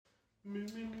Hey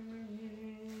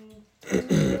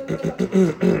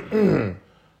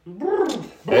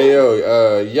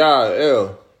yo,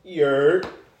 L. Yurt.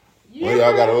 Well,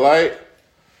 y'all got a light?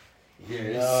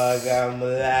 Yes. No, I got my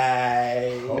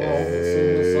light.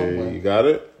 Hey, you got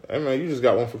it? Hey man, you just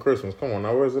got one for Christmas. Come on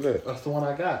now, where's it at? That's the one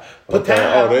I got.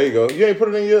 Okay. Oh, there you go. You ain't put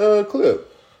it in your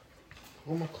clip.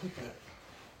 Where my clip at?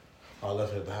 Oh, I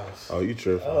left it at the house. Oh, you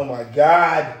tripping. Oh my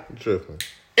God. You tripping.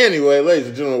 Anyway, ladies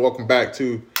and gentlemen, welcome back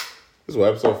to, this is what,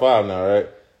 episode 5 now, right?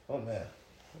 Oh man.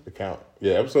 The count.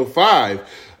 Yeah, episode 5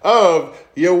 of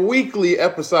your weekly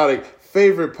episodic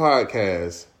favorite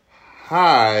podcast.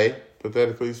 Hi,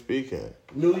 pathetically speaking.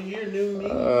 New year, new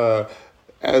me.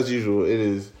 As usual, it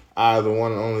is I, the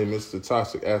one and only Mr.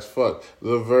 Toxic as fuck,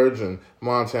 the Virgin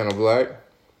Montana Black.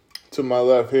 To my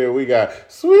left here, we got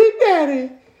Sweet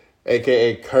Daddy,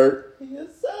 a.k.a. Kurt. Yes,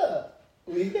 sir.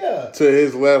 We here. To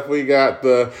his left, we got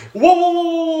the...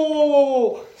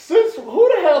 Whoa. Since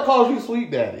who the hell calls you Sweet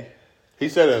Daddy? He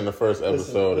said it in the first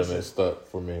episode, and it stuck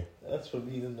for me. That's for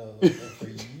me to know. And for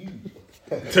you.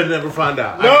 To never find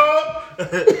out. No!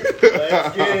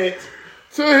 Let's get it.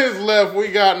 To his left, we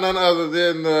got none other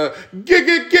than the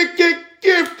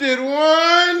gifted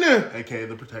one. A.K.A.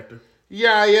 the Protector.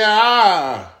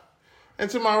 Yeah. And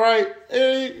to my right,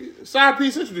 side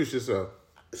piece, introduce yourself.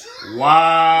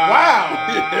 Wow.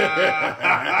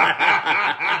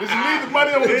 Did you leave the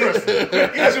money on the dresser?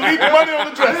 Did you leave the money on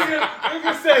the dresser?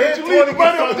 Nigga said Did you leave the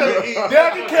money on the dresser?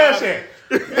 Down your cash at.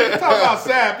 Talk about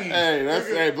side piece. Hey, that's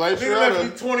Blake Nigga left me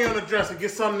Schroeder. 20 on the dresser.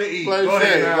 Get something to eat. Play Go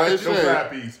ahead shit, now. play No shit.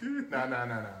 side piece. Nah.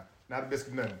 Not a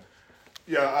biscuit, nothing.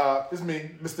 Yeah, it's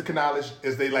me, Mr. CannaVision,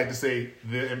 as they like to say,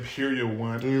 the Imperial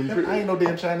one. I ain't no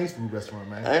damn Chinese food restaurant,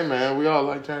 man. Hey, man, we all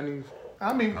like Chinese.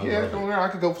 I mean, yeah, don't worry, I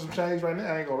could go for some Chinese right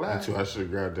now. I ain't gonna lie. Me too. I should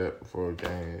have grabbed that before it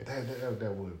came.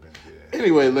 That would have been good.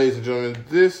 Anyway, ladies and gentlemen,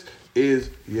 this is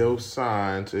your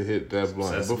sign to hit that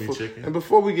blunt. Sesame chicken. And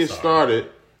before we get started,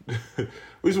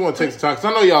 we just want to take some time, because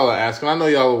I know y'all are asking. I know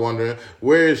y'all are wondering,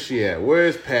 where is she at? Where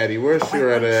is Patty? Where's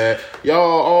Sharetta at? Y'all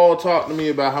all talk to me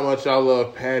about how much y'all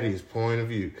love Patty's point of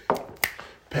view.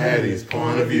 Patty's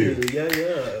point of view.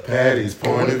 Yeah. Patty's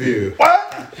point of view. What?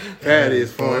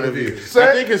 Patty's point of view.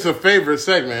 I think it's a favorite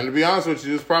segment. And to be honest with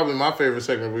you, it's probably my favorite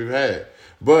segment we've had.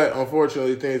 But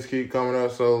unfortunately, things keep coming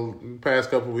up. So the past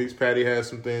couple of weeks, Patty has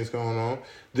some things going on.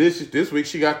 This week,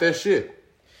 she got that shit.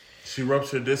 She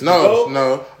ruptured this. No. Oh,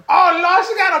 Lord,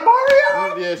 she got a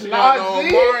Mario? Yeah, she got no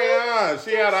Marion.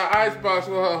 She had an icebox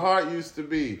where her heart used to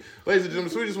be. Ladies and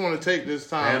gentlemen, so we just want to take this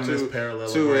time And this to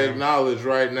parallelogram. acknowledge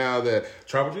right now that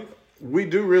Trouble G? we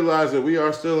do realize that we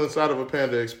are still inside of a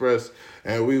Panda Express,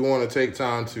 and we want to take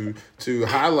time to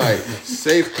highlight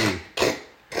safety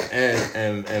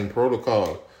and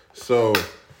protocol. So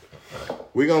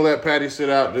we're gonna let Patty sit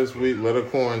out this week, let her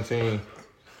quarantine,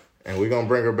 and we're gonna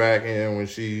bring her back in when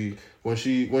she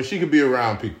could be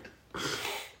around people.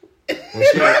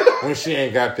 When she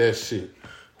ain't got that shit.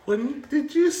 When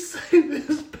did you say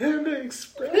this Panda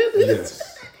Express?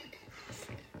 Yes.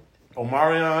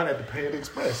 Omarion at the Panda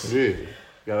Express. Yeah.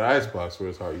 Got an icebox where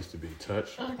his heart used to be.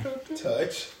 Touch.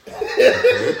 Touch.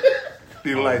 Okay.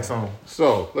 Be the lights on.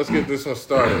 So let's get this one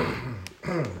started.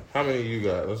 How many you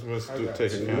got? Let's take a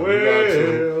count. Well, You got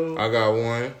 2. I got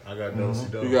 1. I got Dosey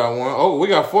Doe. You got 1. Oh, we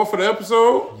got 4 for the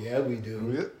episode? Yeah, we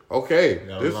do. Okay.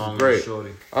 Got a This long is great.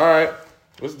 shorty. All right.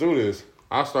 Let's do this.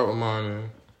 I'll start with mine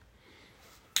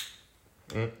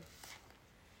then.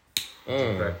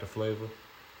 Crack the flavor.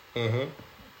 Mm-hmm.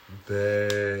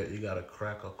 Bet you gotta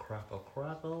crack that.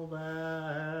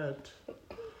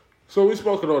 So we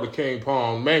spoke about the King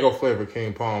Palm, mango flavor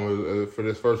King Palm for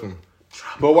this first one.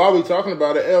 But while we talking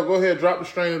about it, El, go ahead, drop the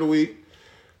strain of the week.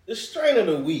 The strain of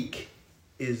the week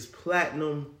is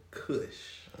Platinum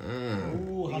Kush.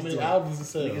 Ooh, how many albums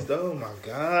is it? Oh my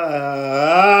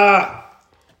God.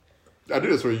 I do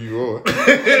this for you, Roy.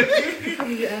 How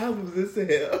many albums is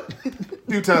hell? A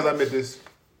few times I met this.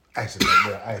 I actually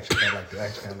kind of like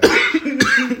that.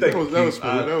 That was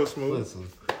smooth. That was smooth. Listen,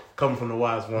 coming from the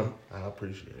wise one, I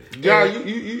appreciate it. Yeah,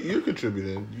 you're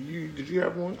contributing. Did you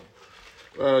have one?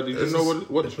 Did you know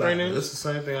what the strain is? It's the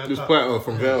same thing I It's thought. platinum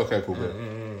from Val. Okay, cool. You know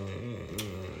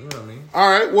what I mean? All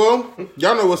right, well,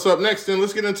 y'all know what's up next. Then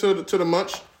let's get into the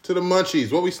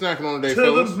munchies. What we snacking on today,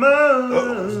 fellas?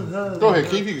 Go ahead,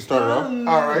 Keith. You can start it off.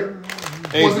 All right.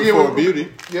 Ain't before beauty.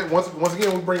 Yeah, once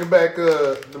again, we're bringing back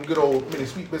them good old mini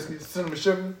sweet biscuits, cinnamon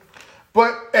sugar.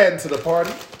 But adding to the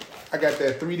party, I got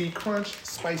that 3D Crunch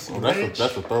Spicy Ranch.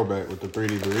 That's a throwback with the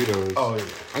 3D burritos. Oh, yeah.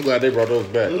 I'm glad they brought those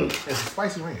back. It's a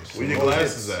Spicy Ranch. Where your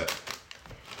glasses at?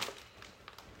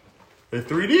 They're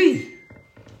 3D.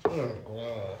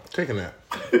 Take a nap.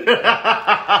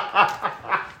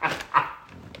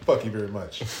 Fuck you very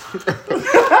much.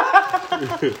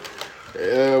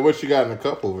 What you got in the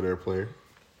cup over there, player?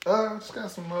 Just got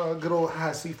some good old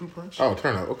high seafood punch. Oh,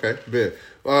 turn up. Okay, bet.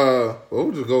 Well,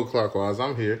 we'll just go clockwise.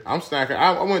 I'm here. I'm snacking.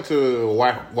 I went to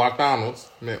McDonald's,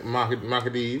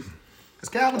 Macadis. Is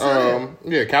Calvin still there?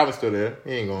 Yeah, Calvin's still there.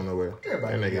 He ain't going nowhere.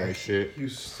 Everybody That nigga got ain't shit. You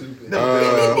stupid.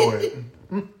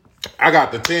 I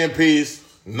got the 10-piece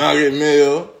nugget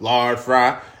meal, large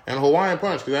fry, and Hawaiian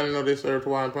punch because I didn't know they served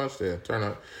Hawaiian punch there. Turn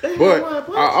up. But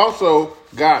I also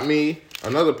got me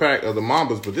another pack of the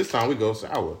Mambas, but this time we go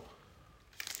sour.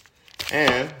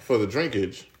 And for the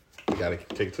drinkage, we gotta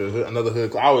take it to another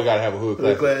hood. I always gotta have a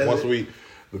hood class once a week.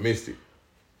 The Mystic.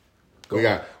 We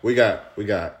got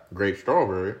grape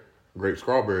strawberry,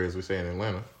 as we say in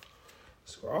Atlanta,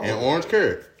 and orange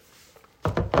carrot.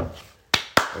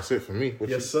 That's it for me.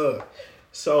 Yes, sir.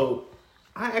 So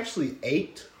I actually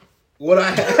ate what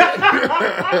I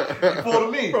had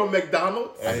from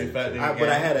McDonald's. But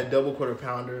I had a double quarter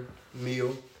pounder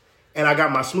meal. And I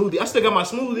got my smoothie. I still got my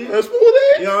smoothie. A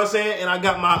smoothie? You know what I'm saying? And I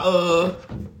got my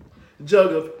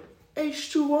jug of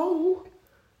H2O.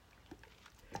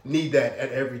 Need that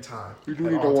at every time. You do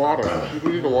need the water. You do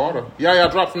need the water. Yeah,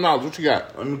 drop some knowledge. What you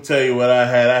got? Let me tell you what I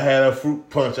had. I had a fruit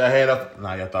punch.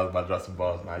 Nah, y'all thought about drop some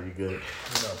balls. Nah, you good.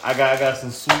 No. I got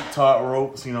some sweet tart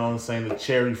ropes, you know what I'm saying? The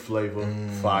cherry flavor,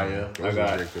 fire.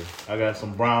 I got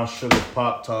some brown sugar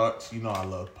Pop-Tarts. You know I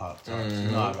love Pop-Tarts.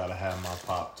 You know I gotta have my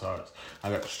Pop-Tarts.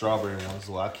 I got the strawberry ones,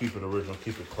 so I keep it original,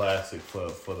 keep it classic for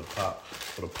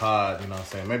the pod, you know what I'm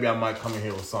saying? Maybe I might come in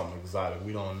here with something exotic.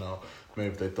 We don't know.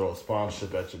 Maybe if they throw a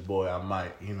sponsorship at your boy, I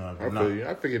might, you know. I feel you.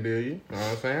 I figure deal you. You know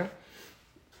what I'm saying?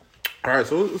 All right,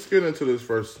 so let's get into this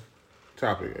first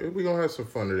topic. We're going to have some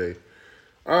fun today.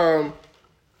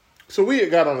 So we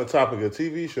got on the topic of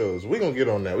TV shows. We're going to get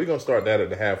on that. We're going to start that at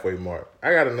the halfway mark.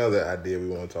 I got another idea we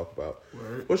want to talk about.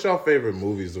 Word. What's your favorite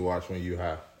movies to watch when you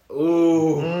high?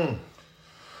 Ooh.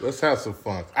 Let's have some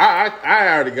fun. I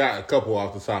already got a couple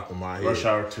off the top of my head. Rush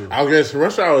Hour 2. I guess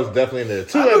Rush Hour is definitely in there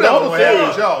too.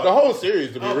 The whole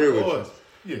series, to be real with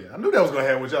you. Yeah, I knew that was gonna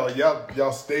happen with y'all.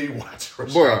 Y'all stay watching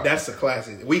Rush Boy, Hour. That's a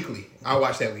classic. Weekly. I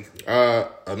watch that weekly.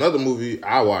 Another movie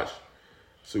I watch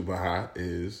super high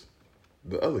is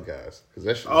The Other Guys.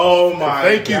 That's oh my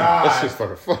thank you. God. That's just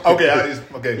fucking fun. Okay, I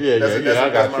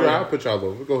got you. I'll put y'all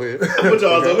over. Go ahead. Put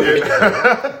y'all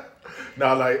over.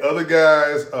 Now, like Other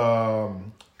Guys,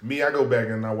 me, I go back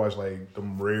and I watch like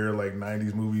them rare like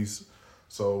 90s movies.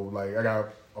 So like I got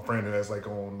a friend that's like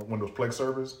on one of those Plex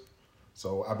servers.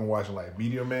 So I've been watching like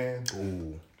Meteor Man,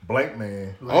 Blank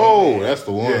Man. That's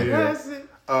the one. Yeah.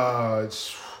 I've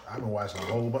been watching a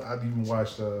whole bunch. I've even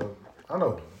watched I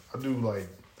do like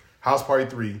House Party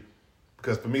 3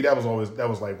 because for me that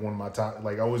was like one of my top.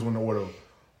 Like I always went to order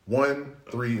 1,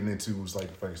 3, and then 2 was like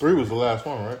the funny 3 was the last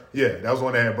one, right? Yeah, that was the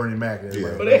one that had Bernie Mac. And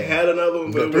but they had another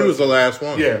one. But 3 was the last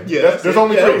one. Yeah. There's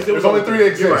only 3. There's only 3 that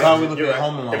exist. How we look at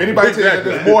Home Alone. If anybody tells you that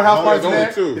there's more house parties than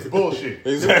that, 2. it's bullshit.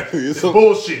 Exactly. It's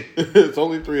bullshit. It's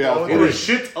only 3 house It parties. is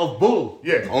shit of bull.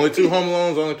 Yeah. Only 2 Home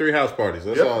Alones, only 3 house parties.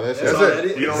 That's all. That's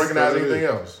it. You don't recognize anything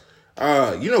else.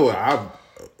 You know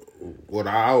what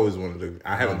I always wanted to do.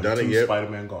 I haven't done it yet.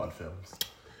 Spider-Man God films.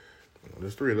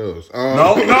 There's 3 of those.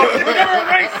 No, we're gonna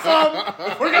erase some.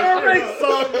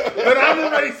 Then I'm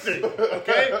erasing.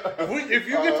 Okay? If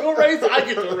you get to erase, I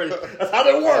get to erase. That's how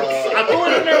that works. I threw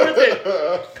it in there with it.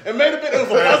 And made a bit of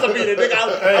a buzzer beater, nigga.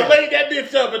 I laid that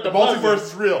bitch up at the Multiverse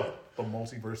is real. The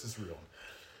multiverse is real.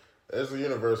 There's a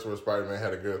universe where Spider-Man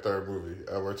had a good third movie.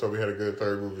 Where Toby had a good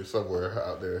third movie somewhere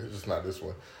out there. It's just not this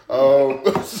one.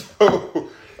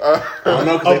 I don't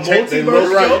know because they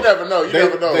right. You never know.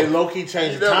 They low-key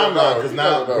changed the timeline because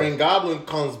now Green Goblin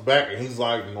comes back and he's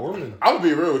like Norman. I'm gonna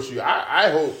be real with you.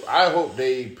 I hope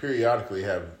they periodically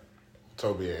have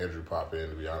Toby and Andrew pop in.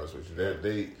 To be honest with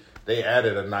you, they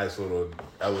added a nice little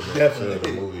element to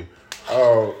the movie.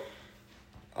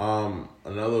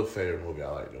 Another favorite movie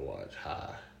I like to watch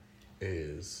high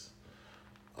is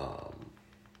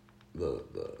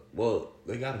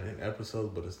they got it in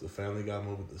episodes, but it's the Family Guy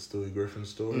movie, the Stewie Griffin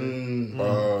story. Mm-hmm.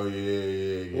 Oh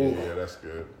yeah, that's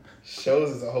good. Shows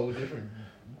is a whole different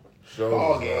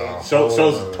shows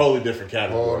is a totally different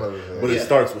category, but it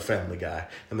starts with Family Guy,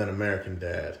 and then American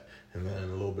Dad, and then a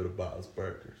little bit of Bob's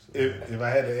Burgers. If I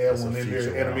had to add one in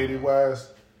there, animated wise,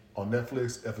 on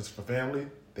Netflix, if it's for family,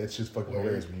 that's just fucking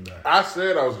hilarious when you got it. I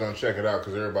said I was gonna check it out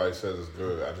because everybody says it's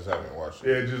good. I just haven't watched it.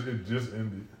 Yeah, it just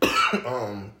ended.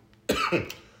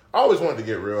 I always wanted to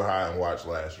get real high and watch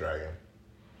Last Dragon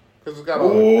because it's got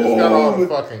all the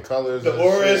fucking colors, the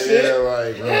aura and shit.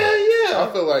 Yeah,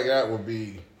 I feel like that would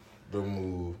be the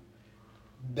move.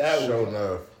 That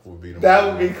would be the move. That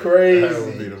would be crazy. That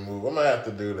would be the move. move. I'm gonna have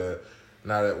to do that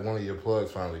now that one of your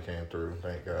plugs finally came through.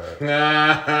 Thank God.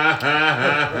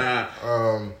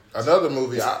 Another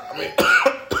movie. I mean,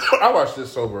 I watched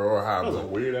this sober or high. That was a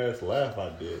weird ass laugh I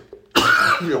did.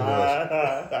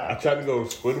 I tried to go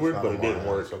Squidward, but it didn't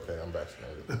work. It's okay, I'm vaccinated.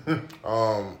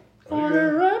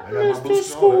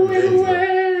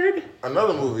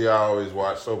 Another movie I always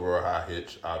watch, Sober or High,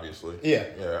 Hitch, obviously. Yeah.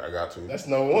 Yeah, I got to. That's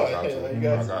number one. I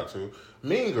got to.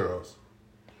 Mean Girls.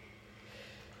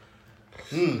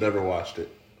 Never watched it.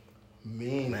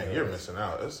 Man, you're missing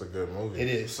out. It's a good movie. It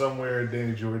is. Somewhere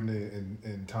Danny Jordan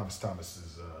and Thomas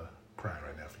is crying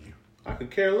right now for you. I could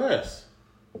care less.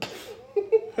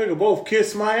 They could both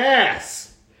kiss my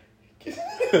ass. You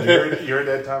heard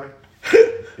that, Tommy?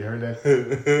 You heard that?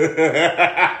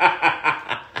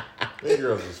 Mean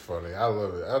Girls is funny. I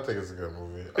love it. I think it's a good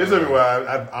movie. It's everywhere.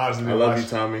 I honestly didn't love watch you,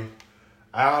 Tommy.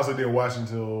 I honestly didn't watch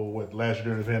until last year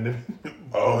during the pandemic.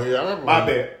 Oh yeah, I remember. My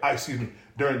bad. Excuse me.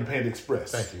 During the Panda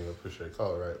Express. Thank you. I appreciate it.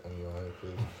 Call it right when you're on here,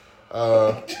 please.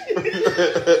 I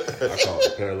call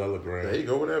it parallelogram. There you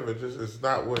go. Whatever. It's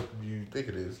not what you think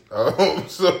it is.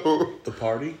 So the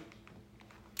party.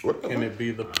 What can it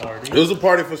be? The party. It was a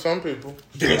party for some people.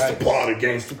 Gangsta party.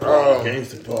 Gangsta party.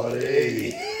 Gangsta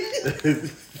party.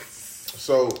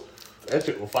 So that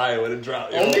shit will fire when it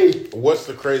dropped. What's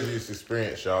the craziest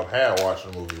experience y'all have had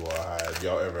watching a movie while high? Have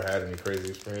y'all ever had any crazy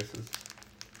experiences?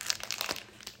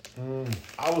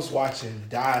 I was watching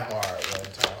Die Hard one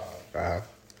time.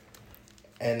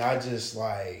 And I just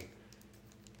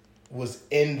was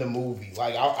in the movie.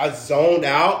 I zoned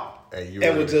out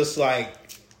and was just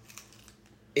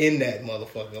in that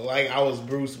motherfucker. I was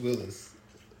Bruce Willis.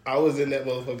 I was in that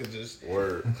motherfucker just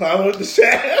climbing with the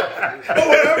shaft or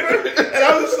whatever. And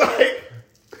I was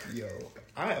yo,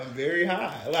 I am very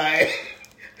high.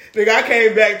 Nigga, I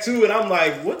came back too and I'm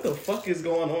what the fuck is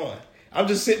going on? I'm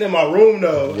just sitting in my room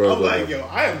though. I'm yo,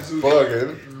 I am zooted.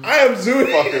 Bugging. I am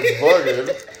zooted. Fucking bugging.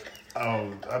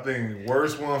 I think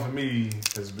worst one for me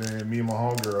has been me and my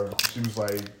homegirl. She was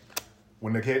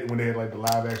when they had the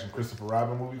live action Christopher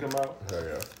Robin movie come out. Hell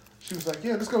yeah. She was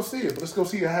yeah, let's go see it, but let's go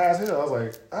see it high as hell. I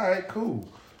was all right, cool.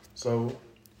 So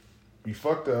we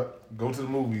fucked up, go to the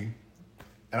movie,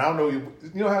 and I don't know, you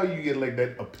know how you get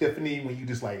that epiphany when you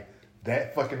just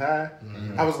that fucking high?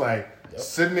 Mm-hmm. I was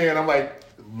sitting there and I'm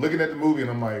looking at the movie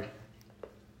and I'm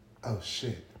oh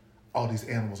shit, all these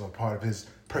animals are part of his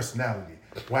personality.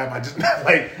 Why am I just not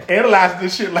analyzing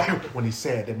this shit? When he's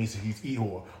sad, that means he's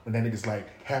Eeyore. When that nigga's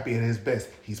happy at his best,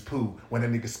 he's Pooh. When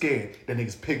that nigga's scared, that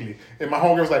nigga's Piglet. And my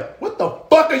homegirl was what the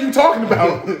fuck are you talking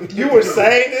about? You were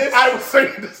saying this? I was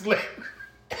saying this. That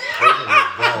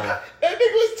nigga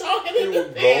was talking in the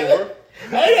theater.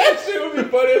 Hey, that shit would be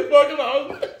funny as fuck.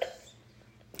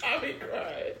 I be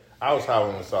crying. I was high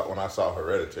when I saw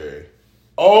Hereditary.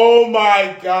 Oh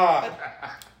my God.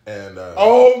 And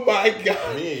oh my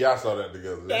God. Me and y'all saw that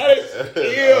together. That is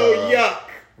yuck.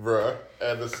 Bruh.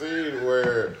 And the scene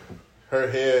where her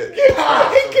head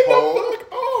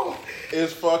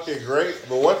is fucking great.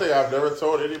 But one thing I've never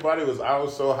told anybody was I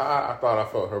was so high I thought I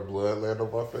felt her blood land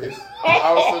on my face.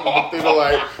 I was sitting in the theater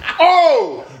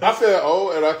oh! I said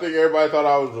and I think everybody thought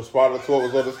I was responding to what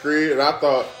was on the screen, and I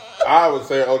thought I would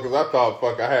say because I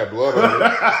thought I had blood on me.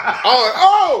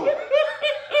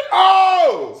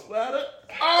 Splatter.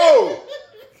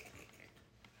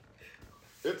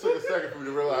 It took a second for me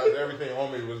to realize everything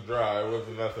on me was dry. It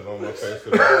wasn't nothing on my face.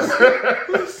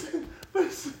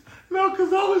 Listen. No,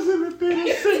 because I was in the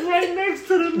theater sitting right next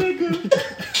to the nigga.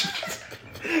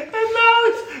 And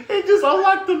now it just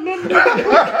unlocked the memory.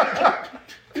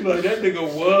 That nigga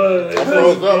was. I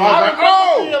froze up.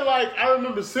 I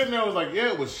remember sitting there. I was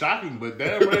yeah, it was shocking, but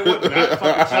damn, it wasn't that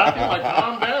fucking shocking.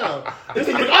 Calm down. This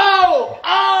nigga, I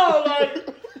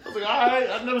was all right,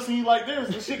 I've never seen you like this.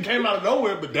 This shit came out of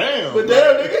nowhere, but damn.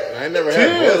 Nigga. I ain't never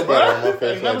had blood on my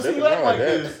face. I never seen you act like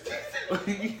this.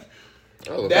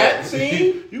 That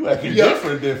scene, you acting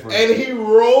different. And he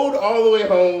rolled all the way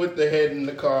home with the head in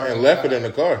the car. And left it in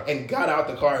the car. And got out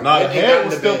the car. No, the head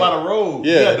was still by the road.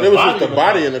 Yeah, there was just the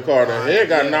body in the car. The head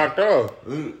got knocked off.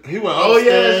 He went upstairs. Oh,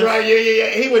 yeah, that's right.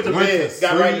 Yeah. He went to bed.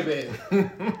 Got right to bed.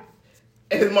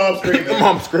 And his mom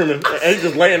screaming. And he's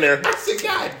just laying there. I said,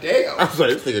 God damn. I was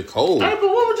this nigga cold. Hey, but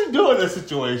what would you do in that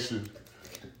situation?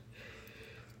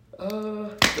 I'll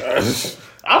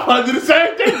probably do the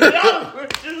same thing, to be honest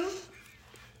with you.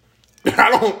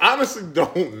 I honestly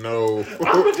don't know. That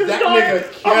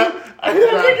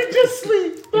nigga just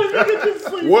sleep.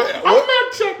 What? I'm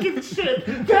not checking shit.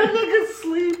 That nigga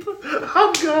sleep.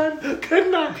 I'm gone. Good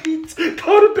night.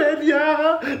 Go to bed,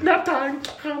 yeah. Nap time.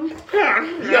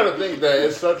 You gotta think that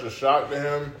it's such a shock to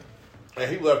him.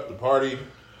 And he left the party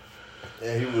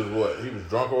And he was what? He was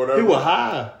drunk or whatever? He was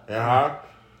high. And high?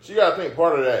 So you gotta think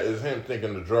part of that is him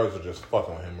thinking the drugs are just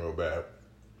fucking with him real bad.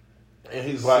 And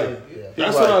he's like...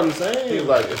 That's what I'm saying. He's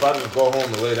like, if I just go home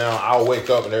and lay down, I'll wake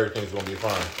up and everything's gonna be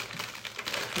fine.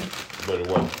 But it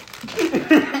wasn't.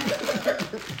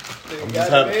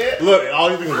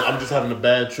 All you think is I'm just having a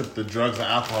bad trip. The drugs and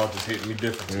alcohol just hitting me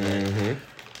different today.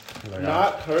 Mm-hmm. Like,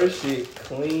 not her shit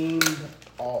cleaned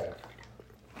off.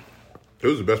 It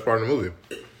was the best part of the movie.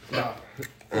 Nah.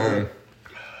 The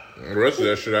rest of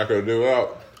that shit I could do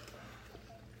out.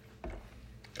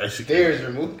 There's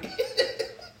your movie.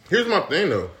 Here's my thing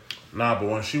though. Nah, but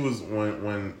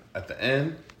when at the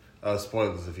end,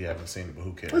 spoilers if you haven't seen it, but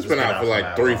who cares? It's been out for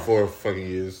like 3-4 fucking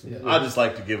years. Yeah. I just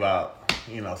like to give out.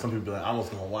 Some people be like, I'm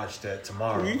just gonna watch that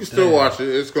tomorrow. You can still watch it.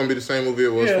 It's gonna be the same movie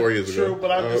it was 4 years ago. True,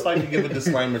 but I just like to give a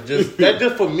disclaimer. Just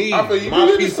for me. I feel you. My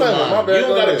You piece of mind. my bad, You don't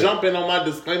go gotta ahead. jump in on my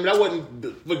disclaimer. That wasn't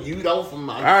for you. That was for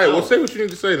my. All right, well, say what you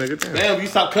need to say, nigga. Damn, if you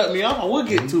stop cutting me off, I will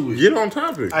get to it. Get on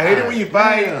topic. I hate it when you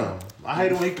fight. I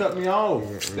hate it when he cut me off.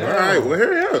 All right, well,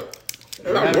 hurry up.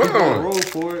 I work on roll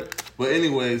for it. But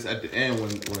anyways, at the end,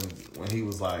 when he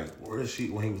was like, where is she?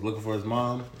 When he was looking for his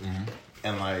mom,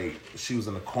 and like she was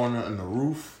in the corner in the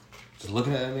roof, just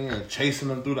looking at me and chasing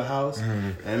him through the house,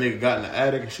 and nigga got in the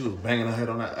attic and she was banging her head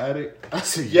on that attic. I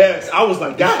said, Yes, I was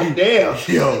like, God damn.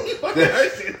 Yo,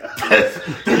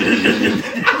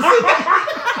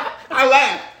 I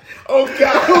laughed. Oh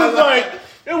God.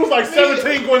 it was like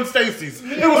 17 Gwen Stacy's.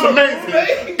 It was amazing.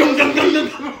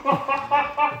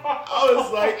 I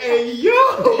was like, hey, yo.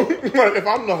 If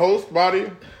I'm the host body,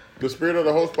 the spirit of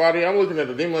the host body, I'm looking at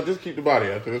the demon. Just keep the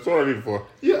body out there. That's all I need it for.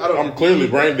 Yeah, I'm clearly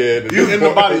brain dead. You in the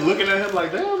body looking at him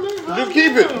like, damn, nigga. Just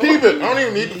keep it. Keep it. I don't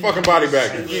even need the fucking body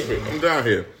back. Just keep it. I'm down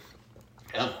here.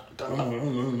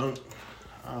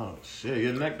 Oh, shit.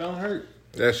 Your neck don't hurt.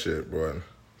 That shit, boy.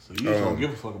 So you just don't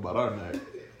give a fuck about our neck.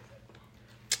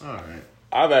 All right.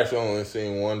 I've actually only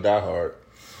seen one Die Hard.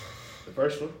 The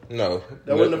first one? No.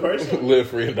 That wasn't the first one? Live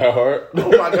Free and Die Hard. Oh,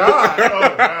 my God.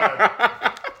 Oh,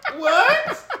 God. What?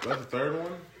 That's the third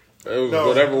one? It was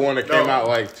whatever one that came out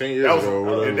like 10 years ago or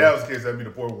whatever. If that was the case, that'd be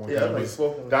the fourth one. Yeah, that'd be the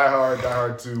fourth one. Die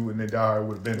Hard 2, and then Die Hard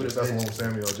with Vengeance. That's the one with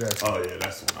Samuel L. Jackson. Oh, yeah,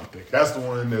 that's the one I'm thinking. That's the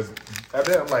one that's...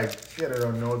 After that, I'm like, yeah, there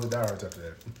are no other Die Hards after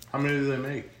that. How many did they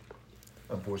make?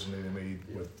 Unfortunately, they made,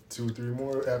 2 or 3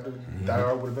 more after Die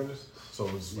Hard with Vengeance. So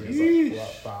it's like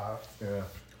 5. Yeah.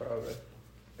 Probably.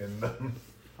 And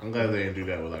I'm glad they didn't do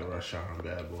that with like Rush Hour and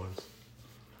Bad Boys.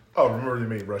 oh, remember they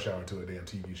made Rush Hour to a damn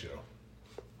TV show.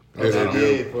 Yes, they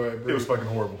did. It was fucking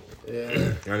horrible.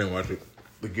 Yeah. I didn't watch it.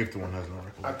 The Gifted one has no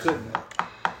record. I couldn't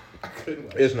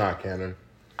watch It's not canon.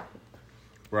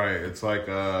 Right, it's like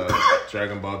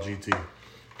Dragon Ball GT.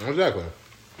 Exactly.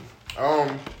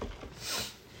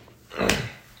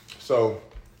 So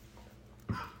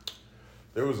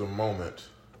there was a moment.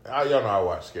 Y'all know I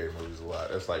watch scary movies a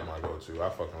lot. That's like my go-to. I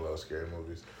fucking love scary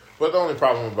movies. But the only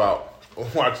problem about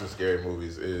watching scary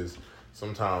movies is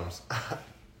sometimes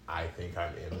I think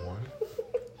I'm in one.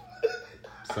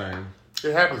 Same.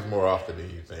 It happens more often than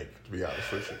you think, to be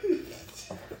honest with you.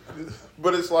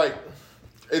 But it's like,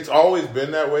 it's always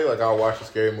been that way. Like, I'll watch a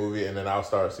scary movie and then I'll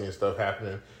start seeing stuff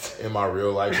happening in my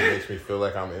real life that makes me feel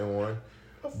like I'm in one.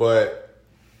 But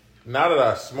now that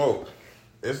I smoke,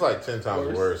 it's like 10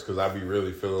 times worse because I be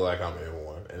really feeling like I'm in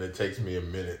one. And it takes me a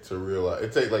minute to realize.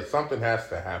 It takes, like, something has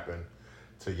to happen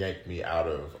to yank me out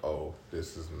of, oh,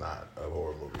 this is not a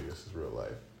horror movie. This is real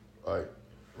life. Like,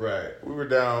 Right. we were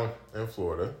down in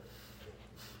Florida.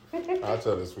 I'll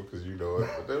tell this one because you know it,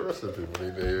 but the rest of the people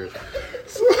need to hear it.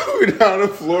 So we down in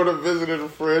Florida visiting a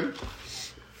friend.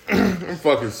 I'm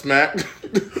fucking smacked.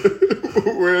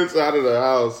 We're inside of the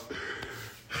house.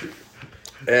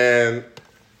 And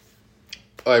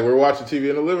like we're watching TV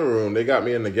in the living room. They got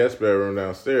me in the guest bedroom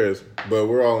downstairs, but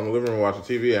we're all in the living room watching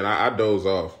TV, and I doze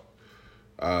off.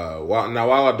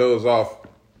 While I doze off,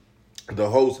 the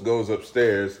host goes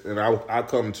upstairs, and I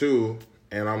come to,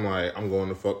 and I'm like, I'm going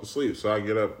to fuck to sleep. So I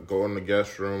get up, go in the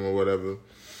guest room or whatever.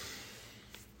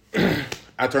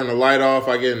 I turn the light off.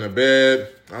 I get in the bed.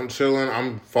 I'm chilling.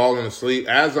 I'm falling asleep.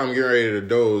 As I'm getting ready to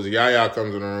doze, Yaya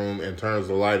comes in the room and turns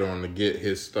the light on to get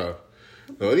his stuff.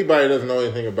 So anybody doesn't know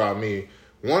anything about me,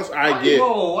 once I get...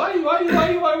 Why you,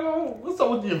 what's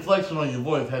up with the inflection on your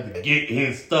voice? Had to get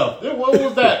his stuff. What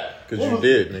was that? Because you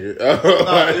did, nigga.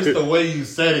 No, it's the way you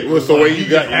said it. What's the way you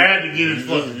got... just had to get his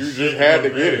fucking You just had to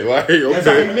get it. Like, okay. That's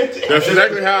how you meant it? That's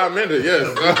exactly how I meant it, yes.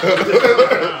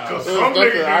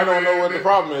 I don't know what the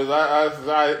problem is.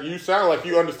 You sound like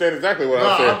you understand exactly what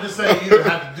I said. I'm just saying you didn't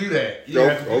have to do that. You didn't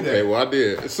have to do Okay, that. well, I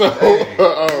did. So,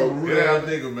 Real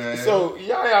nigga, man. so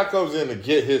Yaya comes in to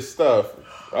get his stuff,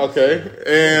 Okay,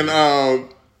 and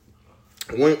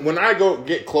when I go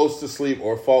get close to sleep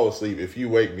or fall asleep, if you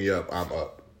wake me up, I'm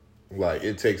up. Like,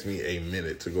 it takes me a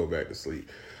minute to go back to sleep.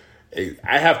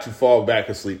 I have to fall back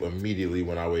asleep immediately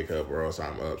when I wake up, or else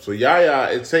I'm up. So Yaya,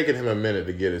 it's taking him a minute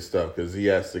to get his stuff because he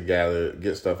has to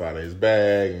get stuff out of his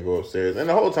bag and go upstairs. And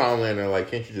the whole time I'm laying there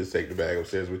like, can't you just take the bag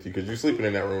upstairs with you? Because you're sleeping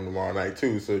in that room tomorrow night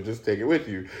too, so just take it with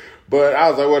you. But I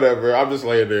was like, whatever. I'm just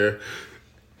laying there.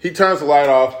 He turns the light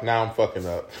off. Now I'm fucking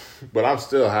up. But I'm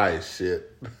still high as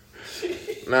shit.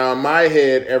 Now in my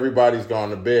head, everybody's gone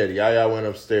to bed. Yaya went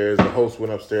upstairs. The host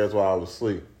went upstairs while I was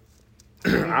asleep.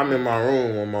 I'm in my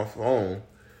room on my phone,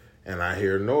 and I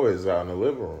hear noise out in the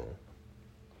living room.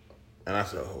 And I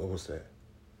said, what was that?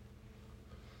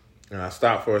 And I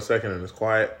stop for a second, and it's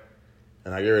quiet.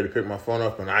 And I get ready to pick my phone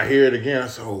up, and I hear it again. I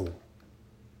said, oh,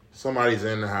 somebody's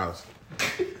in the house.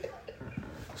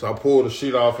 So I pull the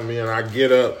sheet off of me, and I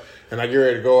get up, and I get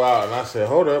ready to go out. And I said,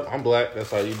 hold up, I'm black. That's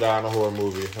how you die in a horror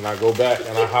movie. And I go back,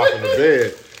 and I hop in the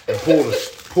bed and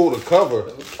pull the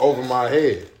cover over my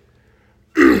head.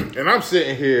 And I'm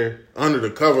sitting here under the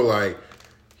cover like,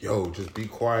 yo, just be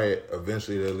quiet.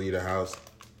 Eventually they'll leave the house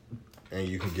and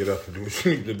you can get up and do what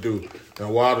you need to do. Now,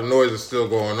 while the noise is still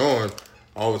going on,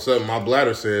 all of a sudden my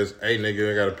bladder says, hey,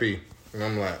 nigga, I gotta pee. And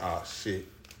I'm like, oh, shit.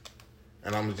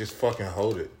 And I'm just fucking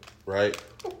hold it, right?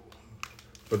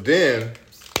 But then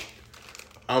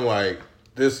I'm like,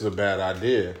 this is a bad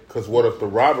idea. Because what if the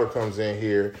robber comes in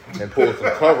here and pulls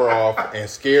the cover off and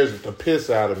scares the piss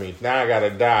out of me? Now I gotta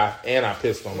die and I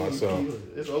pissed on myself.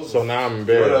 So now I'm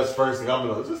embarrassed. Well, that's the first thing I'm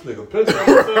like, this nigga pissed on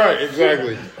himself. Right,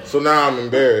 exactly. So now I'm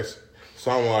embarrassed.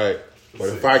 So I'm like, but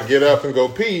if I get up and go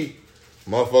pee,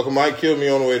 motherfucker might kill me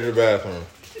on the way to the bathroom.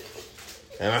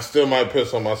 And I still might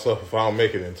piss on myself if I don't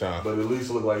make it in time. But at least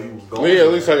it looked like he was going. Yeah,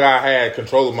 at least like I had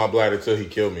control of my bladder till he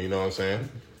killed me, you know what I'm saying?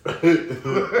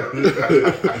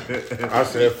 I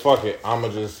said, fuck it. I'ma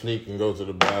just sneak and go to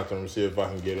the bathroom and see if I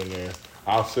can get in there.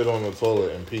 I'll sit on the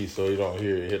toilet and pee so you don't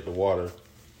hear it hit the water.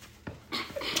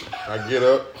 I get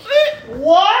up.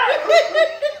 What?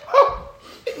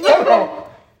 Hold on.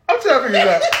 I'm trying to figure this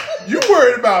out. You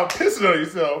worried about pissing on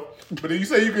yourself, but then you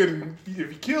say you can,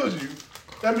 if he kills you,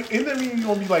 isn't that mean you're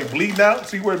going to be like bleeding out?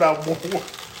 So you worried about more?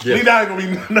 Yeah. Bleeding out ain't going to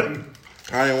be nothing.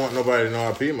 I didn't want nobody to know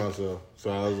I peed myself. So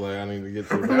I was like, I need to get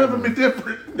to the Remember me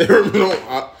different.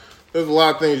 There's a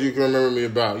lot of things you can remember me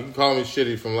about. You can call me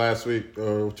shitty from last week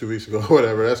or 2 weeks ago,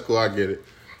 whatever. That's cool. I get it.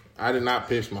 I did not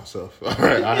piss myself. All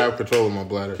right. I have control of my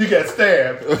bladder. You got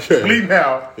stabbed. Okay. Bleeding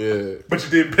out. Yeah. But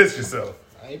you didn't piss yourself.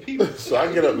 I ain't peeping. So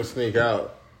I get up and sneak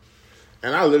out.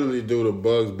 And I literally do the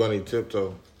Bugs Bunny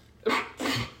tiptoe.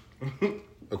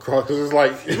 Across, because it's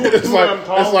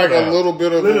like a little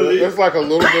bit of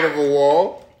a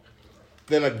wall,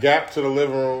 then a gap to the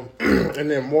living room, and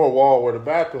then more wall where the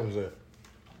bathroom's at.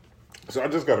 So I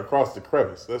just got to cross the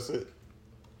crevice. That's it.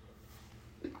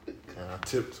 And I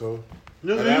tiptoe.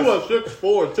 Nigga, you are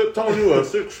 6'4", tiptoeing you are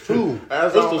 6'2".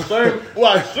 That's the same.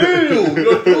 Well, I see you.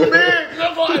 You're too big.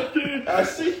 That's what I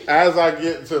see. As I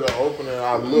get to the opening,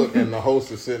 I look, and the host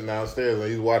is sitting downstairs, and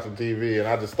he's watching TV, and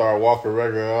I just start walking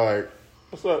regular. I'm like,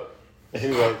 what's up? And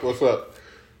he's like, what's up?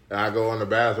 And I go in the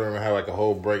bathroom and have like a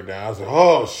whole breakdown. I was like,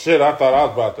 oh shit, I thought I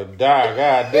was about to die.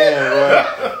 God damn,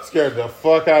 bro. Scared the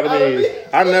fuck out of me.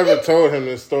 I never told him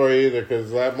this story either,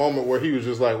 because that moment where he was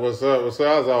just like, what's up? What's up?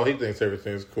 I was like, oh, he thinks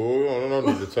everything's cool. I don't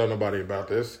need to tell nobody about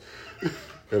this.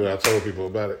 Because I told people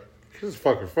about it. This is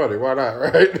fucking funny. Why not,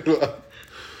 right?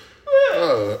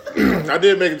 I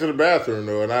did make it to the bathroom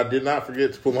though, and I did not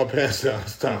forget to put my pants down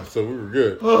this time, so we were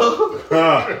good.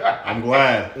 I'm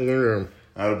glad. Yeah.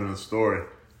 That would have been a story.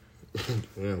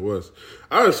 Yeah, it was.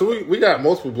 All right, so we got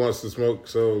multiple blunts to smoke,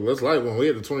 so let's light one. We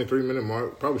had the 23-minute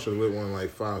mark. Probably should have lit one like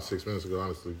 5-6 minutes ago,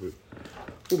 honestly, but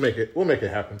we'll make it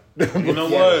happen. You know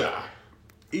what?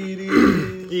 It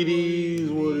is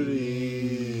what it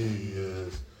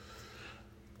is.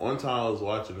 One time I was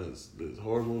watching this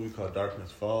horror movie called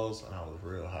Darkness Falls, and I was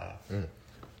real high.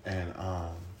 And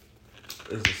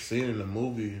there's a scene in the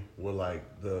movie where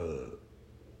like the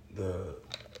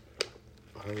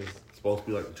I think it's supposed to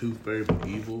be like the tooth fairy but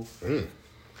evil.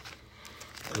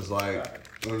 Cause like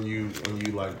when you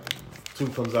like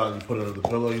tooth comes out and you put it under the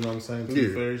pillow, you know what I'm saying?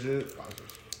 Tooth fairy shit.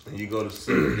 And you go to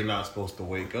sleep, you're not supposed to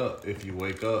wake up. If you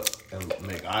wake up and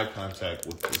make eye contact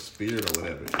with the spirit or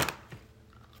whatever,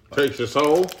 takes your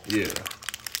soul? Yeah.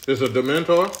 It's a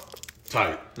Dementor?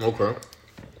 Tight. Okay.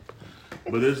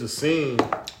 But there's a scene.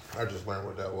 I just learned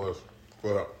what that was.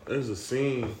 Well, there's a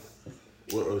scene.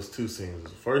 Well, there's two scenes. The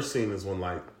first scene is when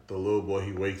like the little boy,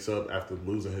 he wakes up after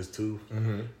losing his tooth,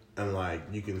 and like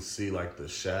you can see like the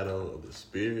shadow of the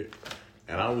spirit,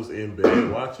 and I was in bed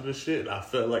watching the shit, and I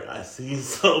felt like I seen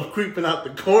something creeping out the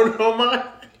corner of my eye.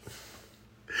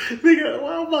 Nigga,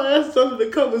 why my ass under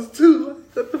the covers too?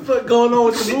 Like, what the fuck going on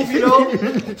with the movie though?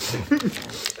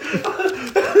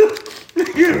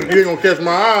 You ain't gonna catch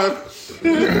my eyes.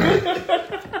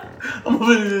 I'm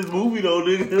looking at this movie though,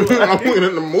 nigga. Like, I'm looking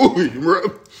at the movie, bro.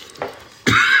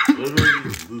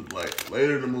 Like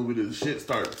later in the movie, the shit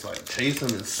starts like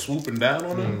chasing and swooping down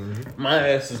on him. Mm-hmm. My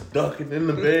ass is ducking in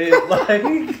the bed, like,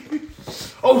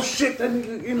 oh shit, that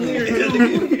nigga in here.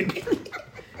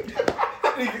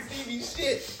 That nigga see me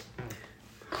shit.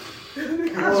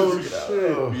 Oh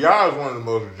shit! Y'all is one of the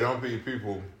most jumpy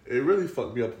people. It really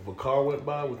fucked me up if a car went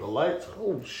by with the lights.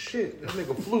 Oh shit, that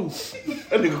nigga flew.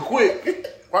 That nigga quick.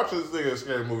 Watching this nigga in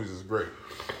scary movies is great.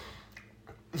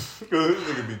 Because this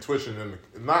nigga be twitching in the,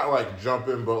 not like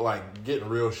jumping, but like getting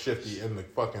real shifty in the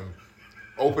fucking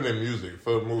opening music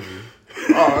for the movie.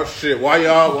 Oh shit! Why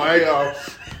y'all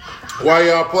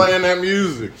playing that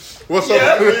music? What's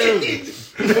up with the music?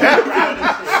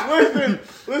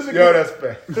 Listen. Yo, that's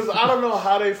bad. Because I don't know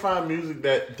how they find music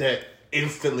that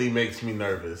instantly makes me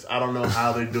nervous. I don't know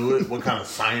how they do it. What kind of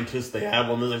scientists they have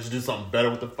on this? They should do something better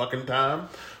with the fucking time.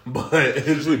 But it's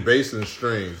usually bass and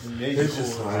strings. It's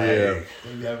just like,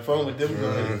 you having fun with them.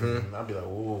 Mm-hmm. I'll be like,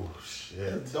 oh shit,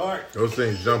 it's dark. Those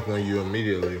things jump on you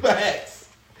immediately. Facts.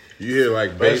 You hear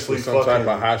like bass with some type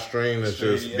of high string that's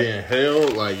just being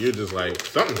held, like you're just like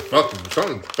something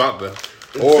about the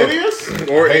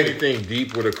or anything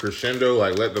deep with a crescendo,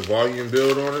 like let the volume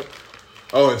build on it.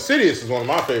 Oh, Insidious is one of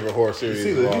my favorite horror series.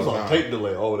 You see, he was on tape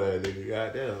delay. Oh, that nigga,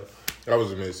 goddamn. I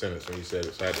was in mid-sentence when you said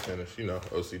it, so I had to finish. You know,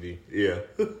 OCD. Yeah.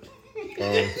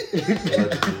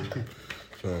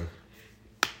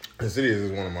 Insidious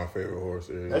is one of my favorite horror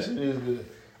series. That shit is good.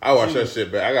 I watch that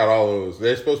shit back. I got all those.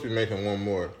 They're supposed to be making one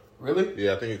more. Really?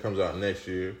 Yeah, I think it comes out next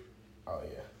year. Oh,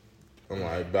 yeah. I'm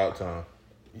like, about time.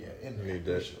 Yeah, need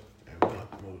that shit. And one of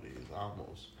the movies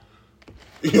almost.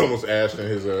 He almost asked in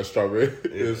his strawberry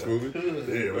his movie.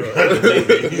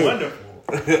 Yeah, wonderful.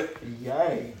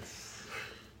 Yikes.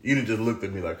 You done just looked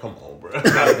at me like, come on, bro. I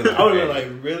would have been like,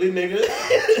 really, nigga?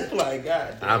 Like,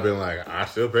 God damn. I've been like, I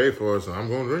still paid for it, so I'm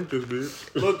going to drink this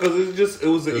bitch. Look, because it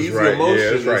was an easy right. emotion.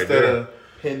 Yeah, it's right there.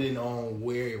 Depending on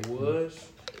where it was,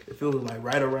 if it was like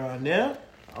right around there,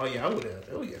 oh yeah, I would have.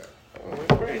 Oh yeah, I went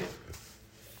crazy.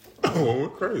 I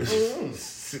went crazy.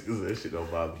 That shit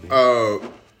don't bother me.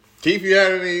 Keith, you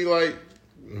had any like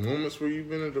moments where you've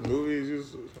been at the movies?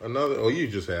 Just another? Oh, you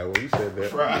just had one. You said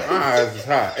that. Right. My eyes is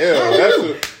hot.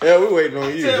 Yeah, we waiting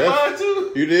on you. Mine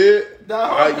too. You did?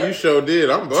 No, you sure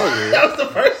did. I'm bugging. That was the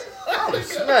first. I'm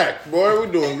smacked, boy.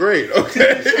 We're doing great.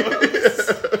 Okay.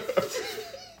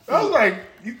 I was like,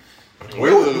 we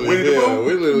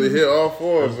literally hit all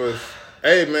four of us.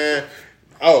 Hey, man.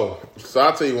 Oh, so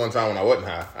I'll tell you one time when I wasn't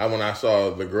high. When I saw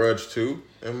The Grudge 2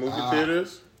 in movie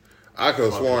theaters, I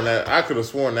could have sworn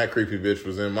that creepy bitch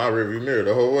was in my rearview mirror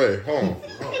the whole way home.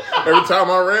 Every time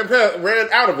I ran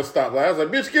out of a stoplight, I was like,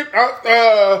 "Bitch, get out!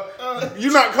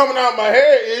 You not coming out my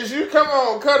head, is you? Come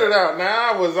on, cut it out."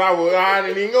 Now I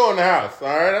didn't even go in the house. All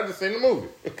right, I just seen the movie.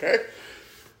 Okay.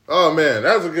 Oh man,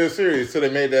 that was a good series till they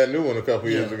made that new one a couple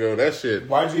years ago. That shit.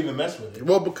 Why'd you even mess with it?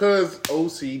 Well, because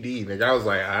OCD, nigga. I was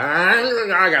like,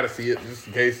 I gotta see it just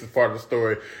in case it's part of the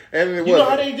story. And it you know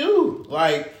how they do.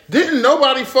 Like, didn't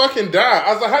nobody fucking die?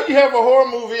 I was like, how you have a horror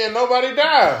movie and nobody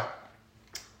die?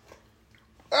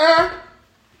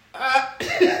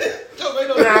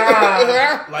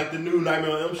 like the new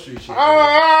Nightmare on Elm Street shit.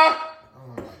 Oh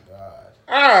my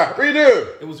god.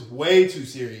 Redo. It was way too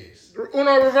serious.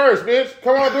 Uno reverse, bitch.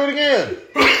 Come on, do it again.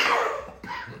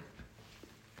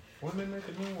 When did they make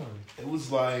a new one? It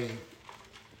was like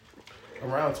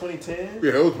around 2010.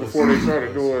 Yeah, it was before they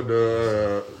started doing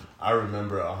the. I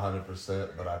remember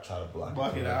 100%, but I try to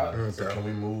block it out. Okay. So can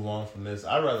we move on from this?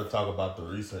 I'd rather talk about the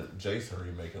recent Jason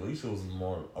remake. At least it was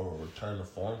more of a return to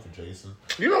form for Jason.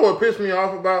 You know what pissed me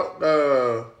off about?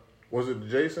 Was it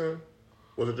Jason?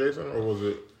 Was it Jason or was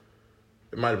it?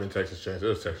 It might have been Texas Chainsaw. It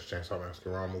was Texas Chainsaw Massacre.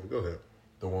 Wrong movie. Go ahead.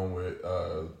 The one with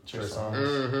Trey Songz.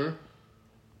 Mm-hmm.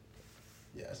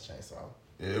 Yeah, it's Chainsaw.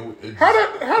 Yeah, how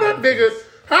that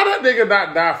nigga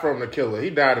not die from the killer? He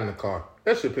died in the car.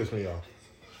 That shit pissed me off.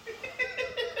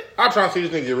 I'm trying to see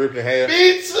this nigga get ripped in half.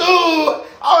 Me too. I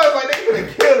was like, they gonna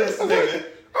kill this nigga.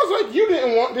 I was like, you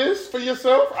didn't want this for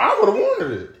yourself. I would have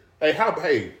wanted it.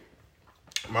 Hey,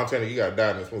 Montana, you gotta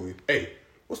die in this movie. Hey,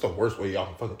 what's the worst way y'all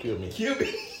can fucking kill me? Kill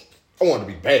me. I want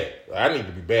to be bad. I need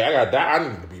to be bad. I gotta die. I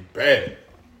need to be bad.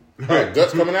 Right,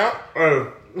 guts coming out.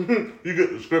 You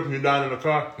get the script and you die in the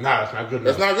car? Nah, it's not good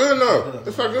enough. That's not good enough.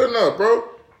 It's not good enough, bro.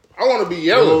 I want to be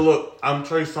yellow. Look, I'm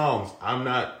Trey Songz. I'm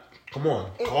not Come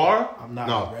on, car? I'm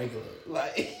not regular.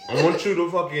 I want you to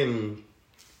fucking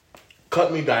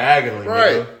cut me diagonally,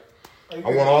 Right. nigga.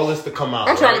 I want all this to come out.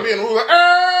 I'm trying to be in the movie like,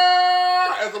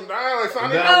 as I'm dying, like Sonic.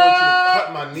 And then I want you to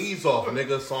cut my knees off,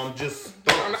 nigga, so I'm just stuck.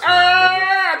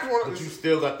 But you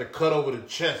still got the cut over the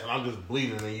chest, and I'm just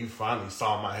bleeding, and you finally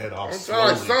saw my head off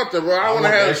slowly. Like something, bro. I want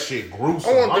to that have shit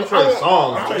gruesome. I'm Trey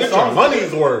Songz. Get your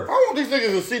money's worth. I want these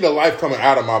niggas to see the life coming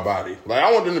out of my body. Like,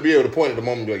 I want them to be able to point at the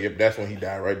moment and be like, yep, that's when he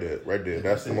died right there. Right there.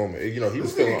 That's the moment. You know, he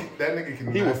was feeling that nigga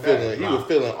can he was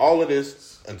feeling all of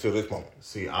this until this moment.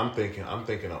 See, I'm thinking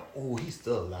of, oh, he's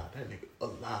still alive. That nigga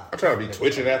alive. I'm trying to be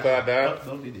twitching after I die.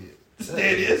 No, he did. There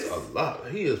it is.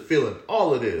 Alive. He is feeling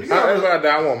all of this. After I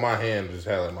die, I want my hand to just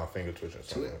have like my finger twitching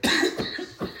something.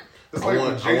 I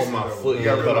want my foot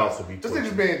cut off to be Just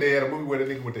twitching. they had a movie where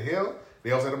the nigga went to hell. They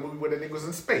also had a movie where the nigga was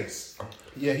in space.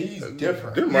 Yeah, he's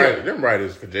different. Them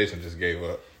writers for Jason just gave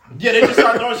up. Yeah, they just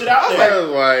started throwing shit out there.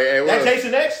 Like, hey, That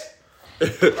Jason X?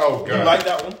 Oh, God. You like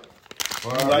that one?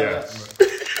 Well, You like yes.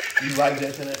 that? You like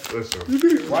Jason X?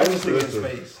 Listen. Why was he in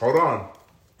space? Hold on.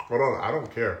 I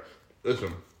don't care.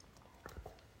 Listen.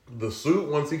 The suit,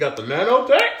 once he got the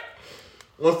nanotech,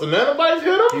 once the nanobites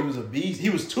hit He him, was a beast. He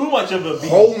was too much of a beast.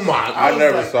 oh my! I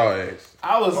never saw X.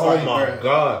 I was Oh like, my bruh,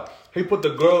 god! He put the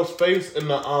girl's face in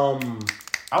the I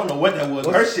don't know what that was.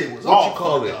 Her shit was what all you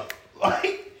call it? up.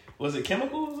 Like, was it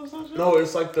chemicals or something? No,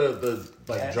 it's like the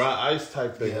Gas? dry ice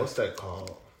type thing. Yeah. What's that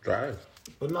called? Drive.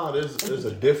 But no, there's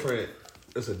a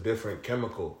different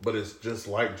chemical, but it's just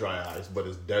like dry ice, but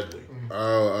it's deadly.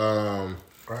 Oh,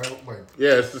 Wait.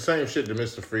 yeah, it's the same shit that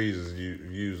Mr. Freeze is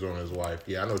used on his wife.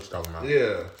 Yeah, I know what you're talking about.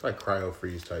 Yeah. It's like cryo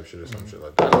freeze type shit or some shit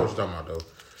like that. I know what you're talking about though.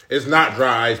 It's not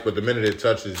dry ice, but the minute it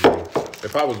touches you,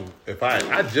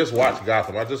 I just watched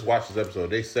Gotham. I just watched this episode.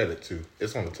 They said it too.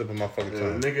 It's on the tip of my fucking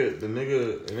tongue. The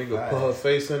nigga put her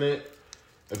face in it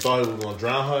and thought he was gonna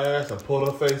drown her ass and pulled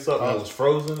her face up and it was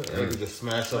frozen and he just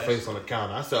smashed her face on the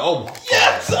counter. I said, "Oh my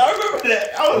Yes, god!" I remember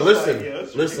that. I was like, yeah,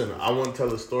 that's Listen. I want to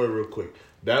tell a story real quick.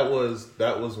 That was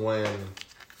when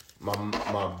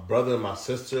my brother and my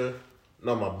sister.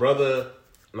 My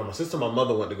sister and my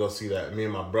mother went to go see that. Me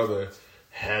and my brother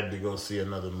had to go see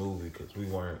another movie because we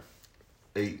weren't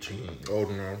 18. Old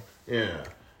enough. Yeah.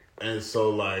 And so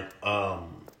like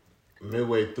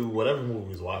midway through whatever movie we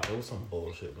was watching, it was some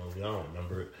bullshit movie. I don't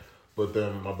remember it. But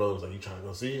then my brother was like, "You trying to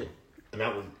go see it?" And I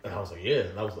was like, "Yeah."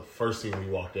 And that was the first scene we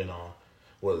walked in on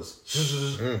was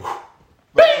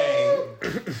bang.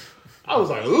 I was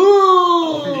like,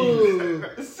 "Ooh."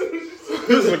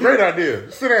 This is a great idea.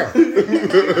 Sit down.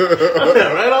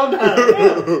 Right on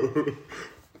down.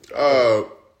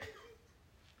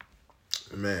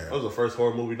 Man. That was the first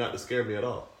horror movie not to scare me at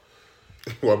all.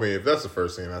 Well, I mean, if that's the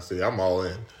first scene I see, I'm all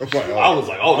in. I'm like, I was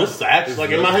like, "Oh, this is action." Like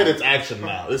in my head, it's action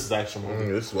now. This is action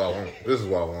movie. This is what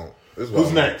I want.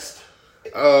 Who's next?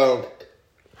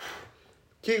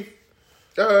 Keith,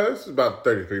 this is about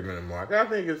 33-minute mark. I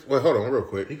think it's. Well, hold on, real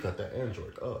quick. He cut that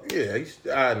Android up. Yeah,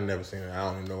 I've never seen it. I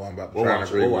don't even know why I'm about to We'll try watch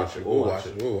to it. agree We'll with watch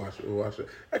you. it. We'll watch it.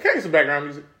 Can I get some background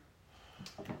music?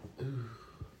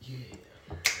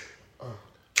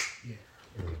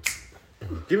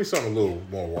 Give me something a little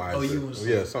more wiser.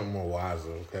 Yeah, something more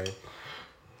wiser, okay?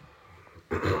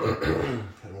 Gotta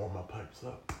warm my pipes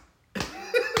up.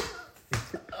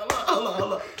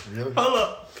 Hold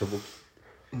up. Couple.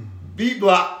 B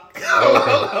block.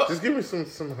 Okay. Just give me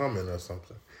some humming or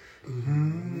something. Okay.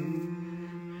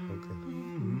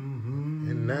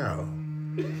 And now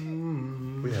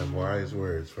we have wise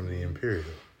words from the Imperial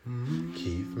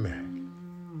Keith Mack.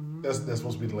 That's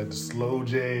supposed to be like the slow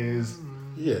jazz,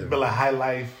 Yeah. but like high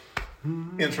life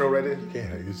intro right there.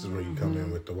 Yeah, this is where you come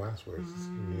in with the wise words.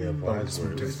 You have wise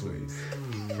words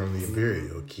from the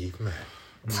Imperial Keith Mack.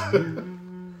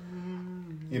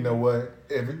 You know what?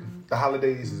 The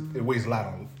holidays, it weighs a lot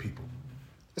on people.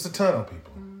 It's a ton on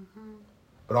people.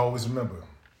 But always remember,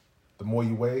 the more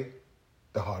you weigh,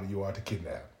 the harder you are to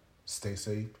kidnap. Stay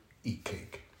safe, eat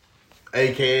cake.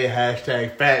 AKA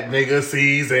hashtag fat nigga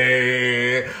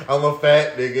season. I'm a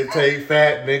fat nigga, take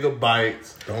fat nigga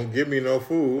bites. Don't give me no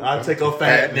food. I take a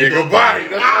fat nigga bite. bite.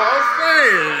 That's all I'm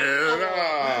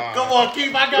saying. Come on,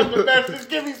 Keith, I got the message.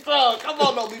 Give me some. Come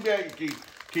on, don't be mad, Keith.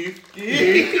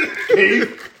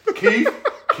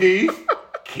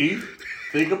 Keith,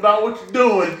 think about what you're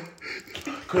doing.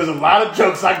 Because a lot of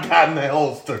jokes I got in that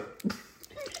holster.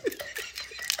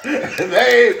 And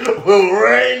they will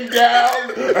rain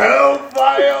down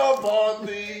hellfire upon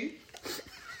thee.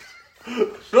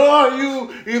 So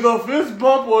you either fist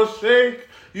bump or shake,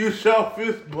 you shall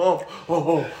fist bump.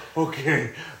 Oh,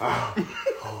 okay.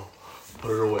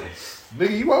 Put it away.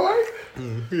 Nigga, you alright?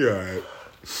 Yeah, all right.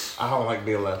 I don't like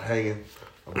being left hanging.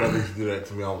 My brother used to do that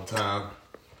to me all the time.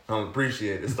 I don't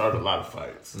appreciate it. It started a lot of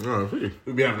fights. Oh,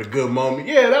 We'd be having a good moment.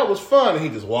 Yeah, that was fun. And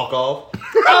he'd just walk off.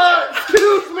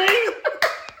 Excuse me?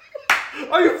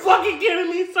 Are you fucking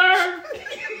kidding me, sir?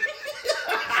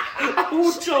 I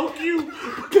will choke you.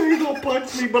 Okay, you gonna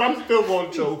punch me, but I'm still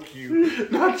gonna choke you.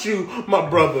 Not you, my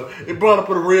brother. It brought up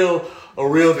a real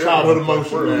childhood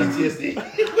emotion, man. He just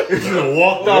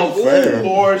walked off.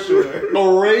 For sure.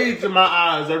 No rage in my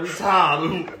eyes every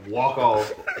time. Walk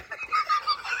off.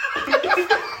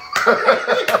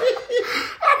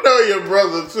 I know your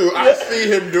brother too. I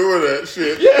see him doing that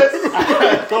shit.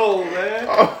 Yes. Cold, man.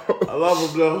 I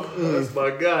love him though. That's my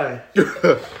guy.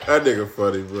 That nigga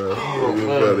funny, bro.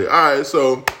 Funny. All right,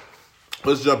 so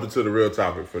let's jump into the real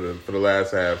topic for the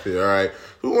last half here. All right,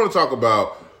 we want to talk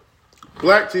about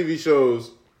black TV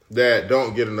shows that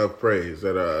don't get enough praise,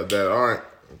 that aren't,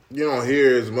 you don't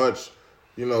hear as much,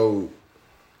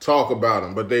 talk about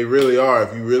them, but they really are.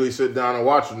 If you really sit down and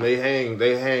watch them, they hang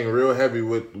real heavy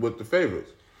with the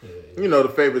favorites. Yeah. The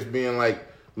favorites being like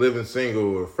Living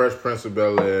Single or Fresh Prince of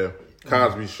Bel-Air,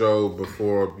 Cosby Show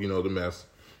before, The Mess,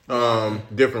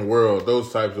 Different World,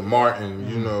 those types of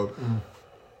Martin,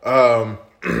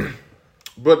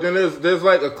 But then there's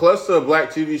like a cluster of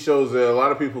black TV shows that a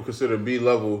lot of people consider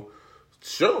B-level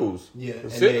shows,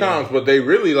 sitcoms, but they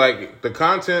really like the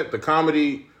content, the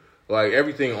comedy, like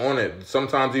everything on it.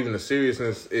 Sometimes even the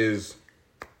seriousness is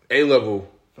A-level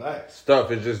stuff.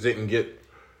 It just didn't get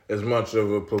as much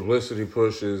of a publicity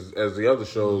push as the other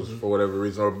shows for whatever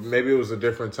reason, or maybe it was a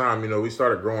different time. We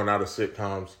started growing out of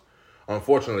sitcoms.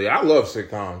 Unfortunately, I love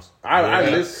sitcoms.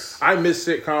 I miss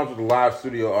sitcoms with a live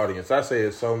studio audience. I say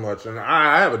it so much, and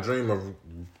I have a dream of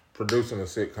producing a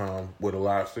sitcom with a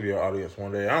live studio audience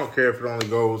one day. I don't care if it only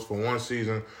goes for one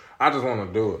season. I just want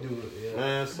to do it.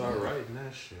 Man, it's all right in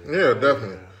that shit. Yeah,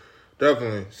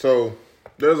 definitely. So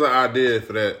there's an idea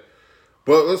for that.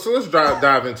 But let's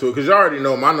dive into it, because you already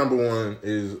know my number one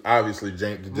is obviously the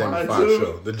Jamie Foxx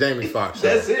show. The Jamie Foxx show.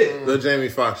 That's it. The Jamie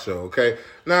Foxx show. Okay,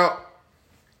 now.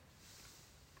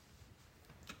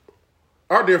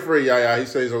 Our dear friend Yaya, he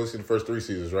says he's only seen the first 3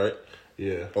 seasons, right?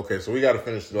 Yeah. Okay, so we got to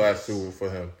finish the last 2 for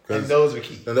him. And those are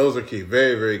key.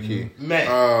 Very, very key.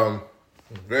 Man.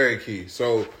 Very key.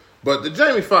 So, but the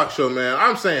Jamie Foxx show, man,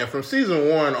 I'm saying from season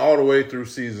 1 all the way through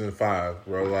season 5,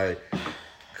 bro. Like,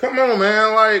 come on,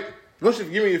 man. Like, give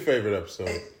me your favorite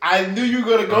episode. I knew you were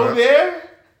going to go there,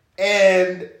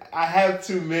 and I have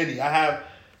too many.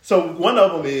 So one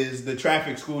of them is the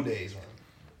Traffic School Days one.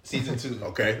 Season 2.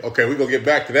 Okay, we're going to get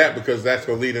back to that because that's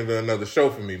going to lead into another show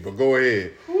for me. But go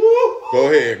ahead. Go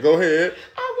ahead.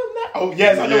 I will not. Oh,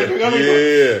 yes, I know what you're going to do.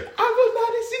 Yeah. I will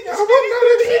not exceed the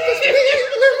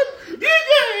speed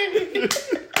limit.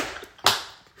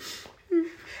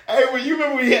 Hey, when you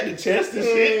remember when he had the chest and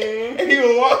shit, and he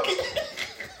was walking?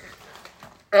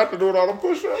 After doing all the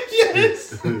push-ups?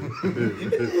 Yes.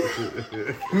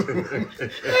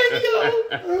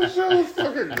 That show was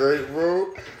fucking great,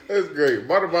 bro. That's great.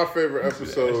 One of my favorite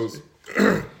episodes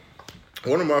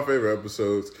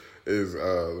is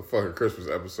the fucking Christmas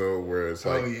episode where it's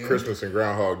like Christmas and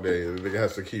Groundhog Day, and the nigga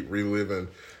has to keep reliving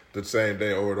the same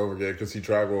day over and over again because he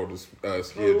tried to go on this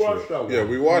ski trip. Yeah,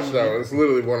 we watched that one. It's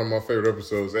literally one of my favorite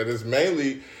episodes, and it's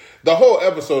mainly... The whole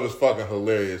episode is fucking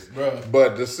hilarious. Bruh.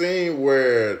 But the scene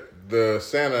where the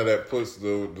Santa that puts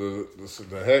the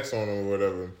hex on him or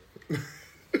whatever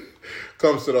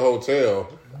comes to the hotel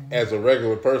as a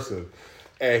regular person,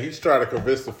 and he's trying to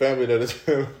convince the family that it's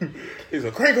him. He's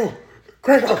like, Crinkle!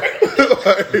 Like,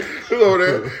 he's over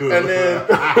there. And then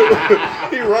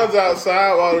he runs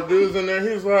outside while the dude's in there.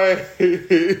 He's like,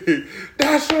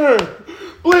 Dasher!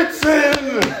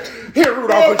 Blitzen! Here,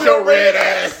 Rudolph, with your red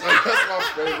ass. Like, that's my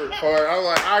favorite part.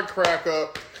 I crack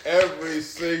up every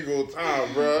single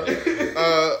time, bro.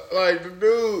 Like, the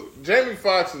dude, Jamie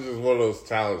Foxx is just one of those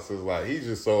talents. Is like, he's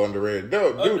just so underrated.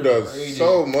 Dude does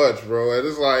so much, bro. And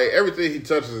it's like, everything he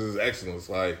touches is excellence.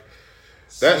 Like,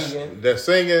 that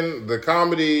singing, the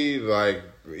comedy, like,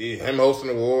 him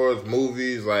hosting awards,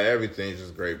 movies, like, everything's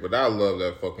just great. But I love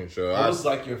that fucking show. What was,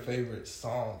 like, your favorite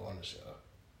song on the show?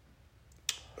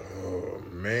 Oh,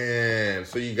 man.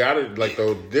 So you got it, like,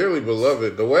 the Dearly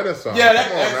Beloved, the wedding song. Yeah,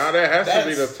 come on now. That has to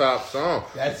be the top song.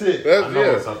 That's it. I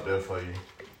know what's up there for you.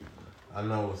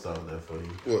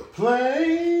 What?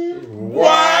 Plain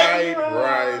white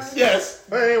rice. Yes.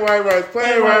 Plain white rice.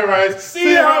 Plain white rice.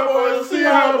 See how boys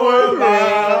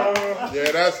love.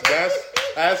 Yeah, that's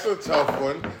a tough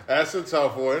one.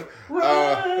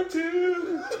 Run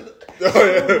to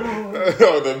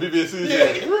the BBC.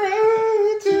 Yeah.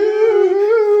 Run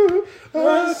to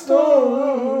a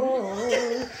store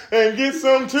and get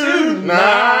some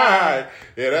tonight.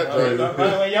 Yeah, that joint.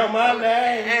 Your money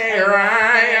ain't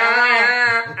right.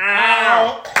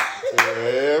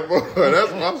 Yeah, boy,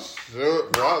 that's my show.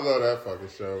 Bro, I love that fucking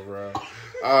show, bro.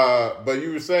 But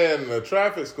you were saying the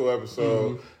Traffic School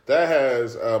episode that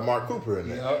has Mark Cooper in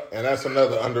it, and that's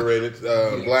another underrated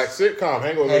black sitcom.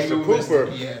 Hang with Mr. Cooper.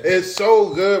 Yes. It's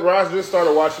so good. Ross just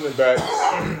started watching it back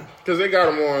because they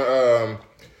got him on.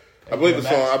 I believe it's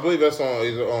on. I believe that's on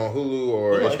either on Hulu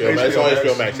or HBO Max. It's on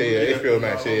HBO Max. Yeah, HBO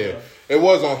Max. Yeah, it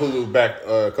was on Hulu back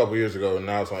a couple years ago, and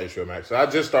now it's on HBO Max. So I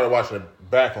just started watching it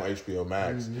back on HBO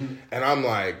Max, and I'm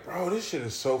like, bro, this shit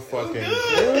is so fucking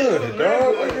good,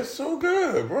 dog. Like it's so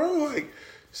good, bro. Like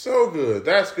so good.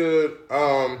 That's good.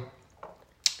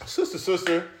 Sister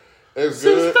is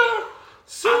good.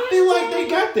 I feel like they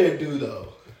got their due though.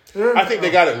 I think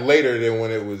they got it later than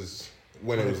when it was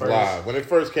live. When it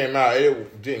first came out,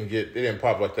 it didn't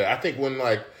pop like that. I think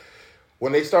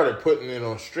when they started putting it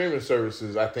on streaming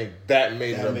services, I think that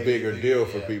made it a bigger deal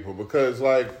for people because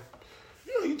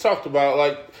you talked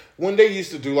about when they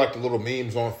used to do the little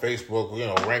memes on Facebook,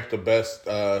 rank the best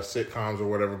sitcoms or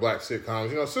whatever, black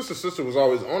sitcoms. Sister was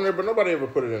always on there, but nobody ever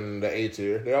put it in the A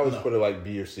tier. They always put it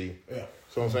B or C. Yeah.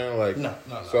 So I'm saying no.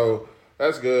 So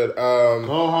that's good. Go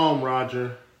home,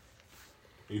 Roger.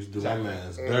 Used to do that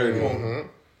man's dirty.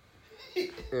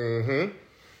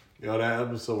 Yo, that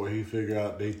episode where he figured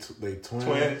out they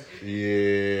twins.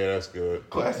 Yeah, that's good.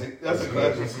 Classic. That's a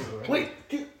classic. Wait.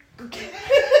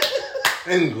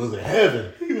 And was in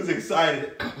heaven. He was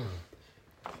excited.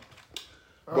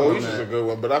 Moesha's a good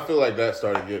one, but I feel like that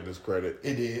started getting this credit.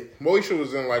 It did. Moesha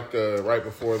was in right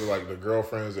before the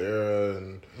Girlfriends era,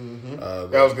 and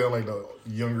that was good. Like the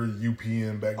younger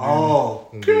UPN back then. Oh,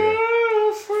 girlfriend.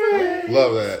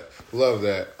 Love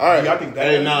that. All right, I think that.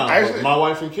 Hey, actually, My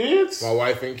Wife and Kids. So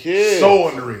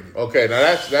underrated. Okay, now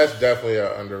that's definitely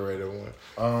an underrated one.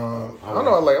 I don't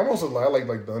know. I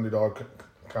like the underdog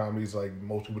comedies. Like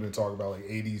most people didn't talk about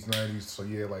 80s, 90s. So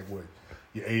yeah, what.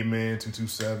 Your Amen,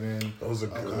 227. Those are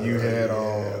good. You had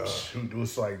it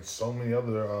was so many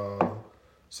other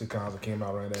sitcoms that came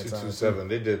out around that time. 227.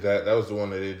 They did that. That was the one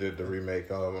that they did the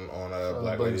remake on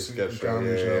Black Lady Sketch Show.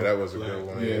 Yeah, that was a good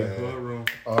one.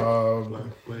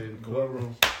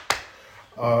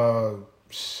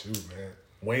 Shoot, man.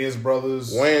 Wayans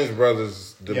Brothers. Wayans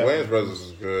Brothers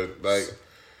is good.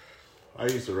 I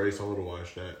used to race. I would have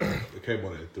watched that. It came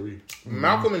on at 3.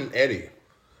 Malcolm and Eddie.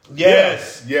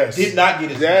 Yes. Did not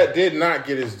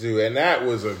get his due, and that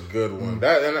was a good one.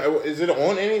 Is it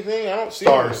on anything? I don't see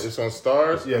Stars. It's on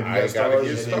Stars. Yeah, I gotta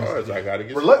get Stars.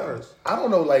 Stars. I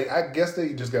don't know. I guess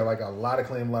they just got a lot of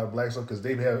claim, a lot of black stuff because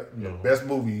they have the best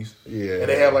movies. Yeah, and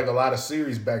they have a lot of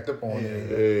series backed up on there.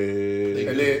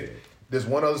 And then there's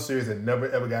one other series that never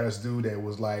ever got us due that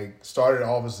was started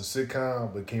off as a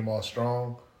sitcom but came off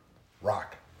strong.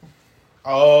 Rock.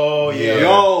 Oh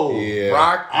yeah,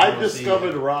 Rock. I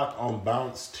discovered Rock on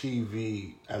Bounce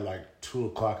TV at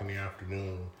 2:00 in the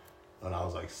afternoon when I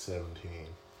was 17.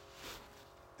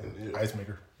 And Ice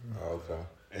Maker. Okay.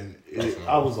 And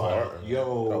I was like,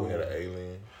 yo, we had an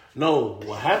alien. No,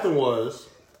 what happened was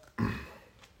I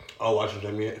was watching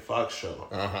Jamie Foxx show.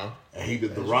 And he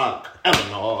did The Rock.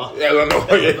 Eleanor.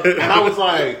 And I was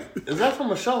like, is that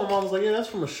from a show? And Mom was like, yeah, that's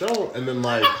from a show. And then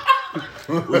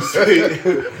we see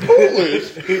foolish.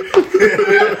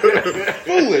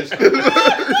 Foolish. See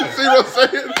what I'm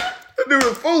saying? That dude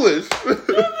is foolish.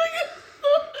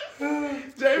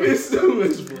 Jamie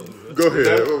Stewart. Go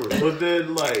ahead. But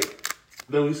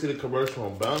then we see the commercial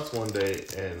on Bounce one day,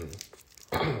 and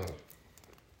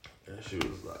she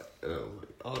was like,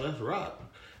 oh, that's Rock.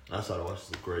 And I started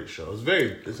watching this great show. It's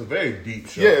a very deep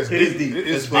show. Yeah, it is deep.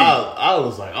 It's deep. I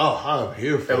was like, oh, I'm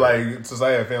here for it. Since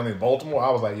I had family in Baltimore, I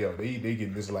was like, yo, they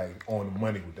getting this on the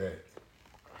money with that.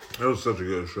 That was such a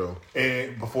good show.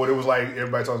 And before there was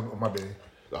everybody talks about my bad.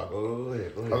 Go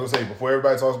ahead. I was gonna say before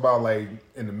everybody talks about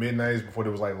in the mid-90s, before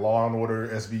there was Law and Order,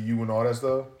 SVU, and all that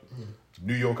stuff.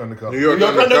 New York Undercover. New York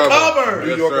Undercover.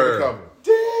 New York Undercover.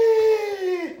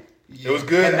 It was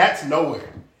good, and that's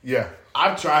nowhere. Yeah,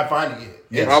 I've tried finding it.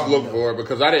 Yeah, I've looked for it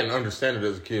because I didn't understand it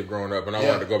as a kid growing up, and I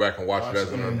wanted to go back and watch it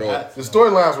as an adult. The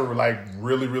storylines were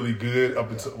really, really good up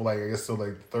until I guess till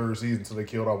the third season until they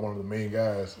killed off one of the main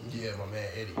guys. Yeah, my man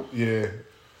Eddie. Yeah,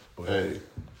 but hey,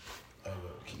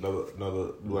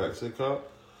 another black sitcom.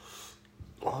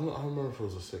 I don't remember if it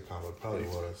was a sitcom, but probably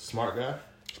was. Smart Guy.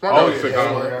 Smart Guy was a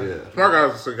sitcom. Smart Guy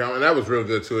was a sitcom, and that was real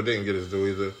good too. It didn't get his due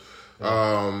either.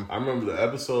 I remember the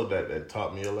episode that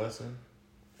taught me a lesson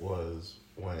was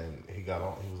when he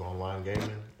was online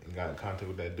gaming and got in contact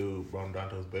with that dude, brought him down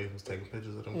to his basement, was taking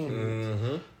pictures of them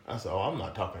kids. I said, I'm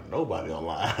not talking to nobody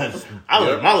online. I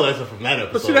learned my lesson from that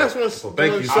episode. But see, that's when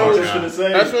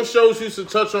that's when shows used to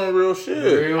touch on real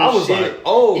shit. I was like,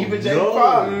 oh, even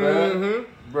J5,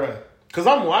 bruh. Because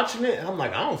I'm watching it, and I'm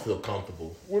like, I don't feel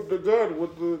comfortable. With the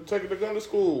gun, taking the gun to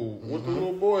school, with the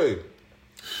little boy.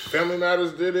 Family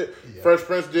Matters did it. Yeah. Fresh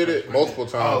Prince did it multiple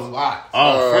times. A lot.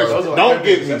 Don't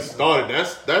get me started.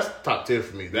 That's top tier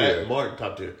for me. That Martin,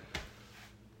 top tier.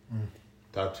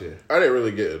 Top tier. I didn't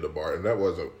really get into Martin. That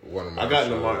wasn't one of my. I got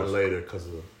into Martin later because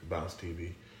of Bounce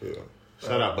TV. Yeah.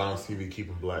 Shout out Bounce TV,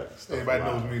 keeping black. Everybody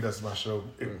knows me. That's my show.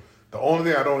 The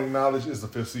only thing I don't acknowledge is the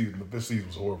 5th season. The 5th season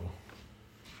was horrible.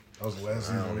 That was the last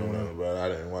season. I don't remember, but I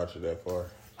didn't watch it that far.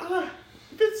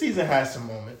 5th season has some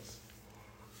moments.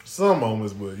 Some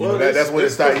moments, but that's when it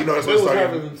started. You know, that's when it started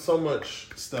having so much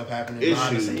stuff happening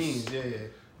behind the scenes. Yeah,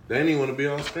 they didn't even want to be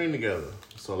on screen together.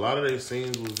 So a lot of their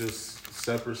scenes was just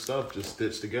separate stuff, just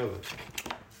stitched together.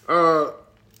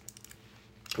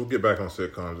 We'll get back on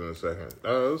sitcoms in a second.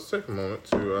 Let's take a moment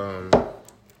to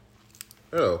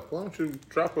why don't you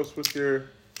drop us with your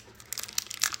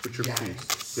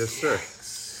piece? Yes, sir.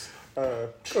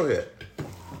 Go ahead.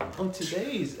 On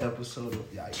today's episode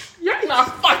of Yikes. Nah,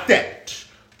 fuck that.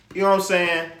 You know what I'm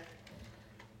saying?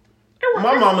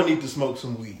 My mama need to smoke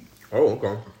some weed. Oh,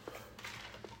 okay.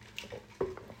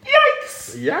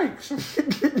 Yikes!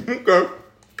 Okay.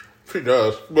 She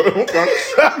does, but okay.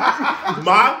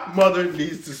 My mother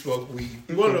needs to smoke weed.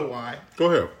 You wanna know why?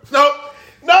 Go ahead. No,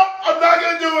 I'm not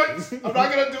gonna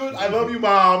do it. I love you,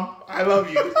 Mom. I love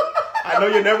you. I know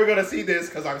you're never gonna see this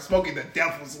because I'm smoking the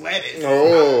devil's lettuce.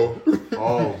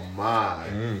 Oh my!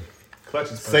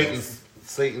 Clutches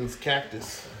Satan's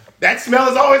cactus. That smell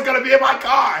is always gonna be in my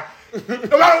car.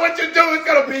 No matter what you do, it's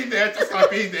gonna be there. It's just gonna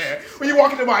be there. When you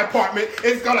walk into my apartment,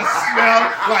 it's gonna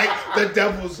smell like the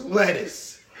devil's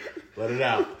lettuce. Let it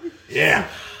out. Yeah.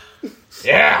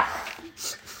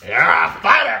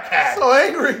 Fighter cat. So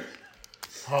angry.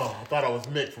 Oh, I thought I was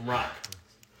Mick from Rock.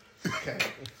 Okay.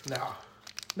 Now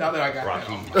that I got Rocky.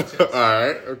 that off my chest. All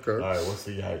right. Okay. All right. What's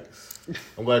the yikes?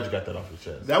 I'm glad you got that off your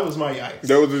chest. That was my yikes.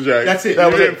 That was the yikes. That's it.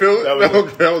 That was it. Feel it?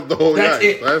 That was the whole That's yikes.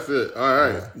 it. That's it. All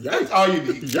right. That's all you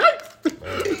need. Yikes.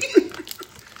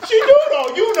 She do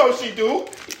though. You know she do.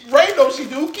 Ray know she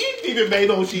do. Keith even May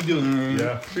know she do.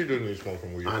 Yeah. She doesn't need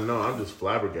smoking weed. I know. I'm just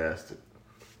flabbergasted.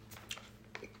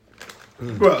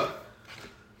 Bruh.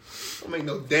 Don't make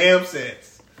no damn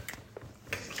sense.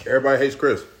 Everybody hates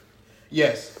Chris.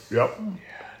 Yes. Yep.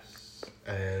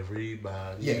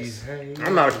 Everybody Yes. hates.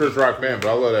 I'm not a Chris Rock fan, but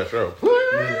I love that show.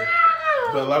 Yeah.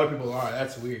 But a lot of people are.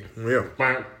 That's weird. Yeah.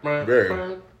 Very.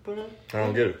 I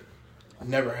don't get it.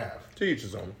 Never have. To each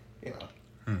his own. You know.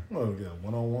 Well, we got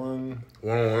 1-on-1.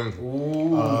 1-on-1.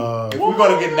 Ooh. If we're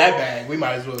gonna get in that bag, we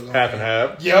might as well go. Half and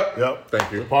half. Yep.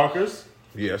 Thank you. Parkers.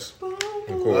 Yes. Of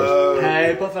course.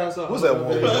 Hey, Professor. What's that one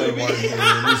with Martin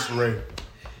and Lisa Ray?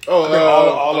 Oh,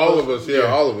 all of us. Yeah,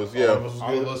 all of us. Yeah.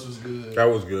 All of us was good. That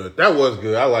was good. That was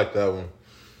good. I like that one.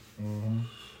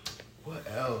 What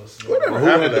else? Whatever Who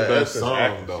happened had the to best Essence song,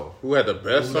 Actors? though? Who had the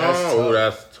best Ooh, song? that's tough. Oh,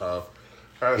 that's tough.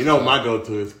 You know my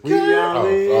go-to is We All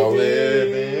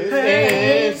living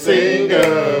and single.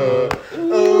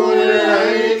 Oh, I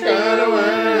ain't got a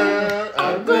word.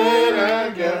 I'm glad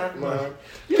I got mine.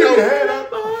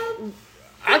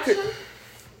 I could.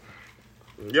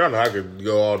 Y'all know I could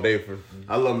go all day for.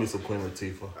 I love me some Queen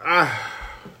Latifah.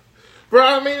 Bro,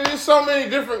 I mean, there's so many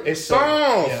different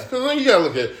songs. Yeah. Because then you gotta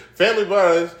look at Family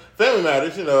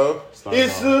Matters, you know.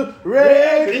 It's off. a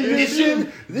rare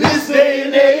condition this day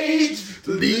and age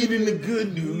to lead in the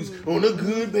good news on a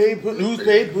good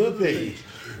newspaper page.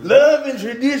 Love and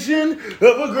tradition of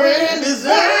a grand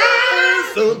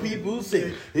design. Some people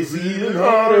say it's even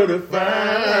harder to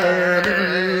find.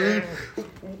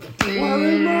 Well,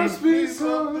 it must be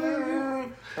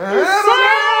something.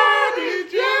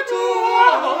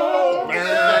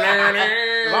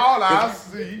 All I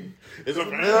see is a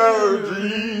pair of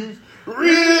dreams.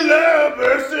 Real love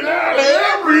bursting out of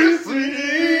every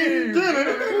scene.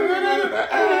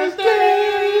 As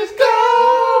days go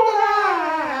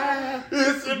by,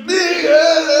 it's a bigger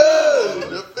love,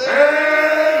 the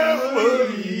family.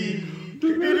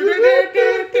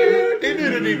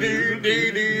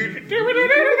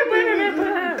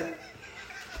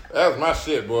 That was my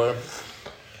shit, boy.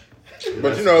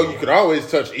 But you know, you could always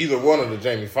touch either one of the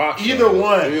Jamie Foxx. Either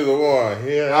one. Either one.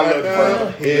 Here I I love go.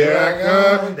 it. Here I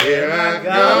come. Here I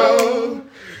go.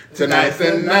 Tonight's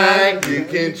the night. You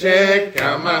can check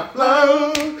out my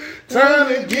flow. Time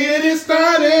to get it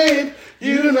started.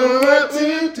 You know what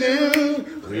to do.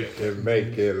 We can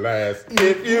make it last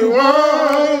if you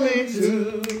want me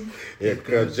to. Here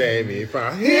comes Jamie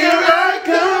Foxx. Here I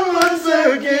come once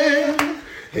again.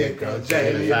 Here comes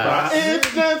Jamie Foxx.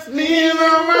 It's just me and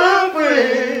all my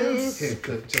friends. Here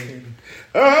comes Jamie.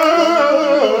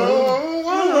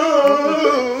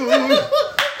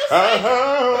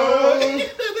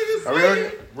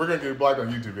 We're gonna get blocked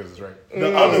on YouTube because it's right.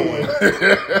 The other one.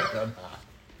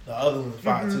 The other one's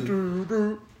fire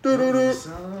too.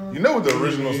 You know what the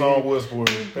original song was for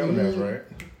Family Matters, right?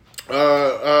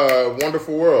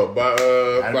 Wonderful World by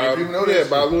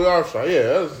Louis Armstrong. Yeah,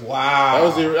 that was, wow.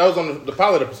 That was on the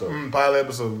pilot episode. Pilot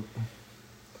episode.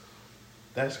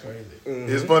 That's crazy.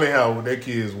 Mm-hmm. It's funny how with that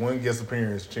kid's one guest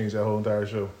appearance changed that whole entire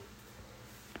show.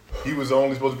 He was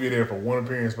only supposed to be there for one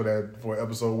appearance for an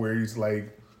episode where he's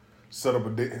like set up a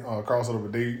date. Carl set up a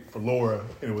date for Laura,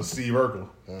 and it was Steve Urkel.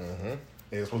 Mm-hmm.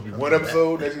 And it was supposed to be one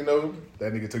episode. As you know,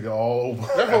 that nigga took it all over.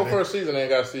 That whole first season ain't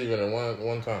got Steve in it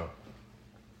one time.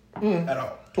 At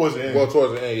all. Towards the end. Well,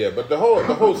 towards the end, yeah. But the whole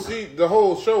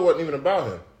show wasn't even about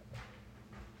him.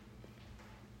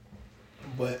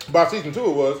 But by season 2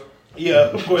 it was. Yeah,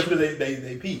 of course, because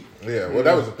they peaked. Yeah, well,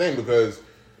 that was the thing because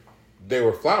they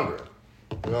were floundering.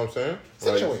 You know what I'm saying?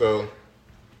 Like, so,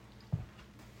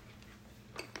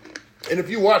 and if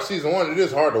you watch season 1, it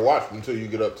is hard to watch until you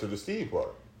get up to the Steve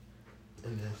part.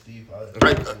 And then Steve,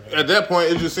 like, at that point,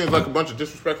 it just seems like a bunch of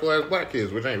disrespectful ass black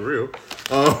kids, which ain't real.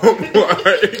 Come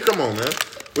on, man.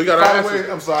 We got. By the way,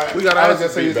 I'm sorry. We got. I was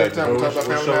gonna say this every time we talk about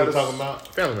Family Matters.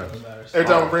 Family Matters. Every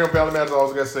time we bring up Family Matters, I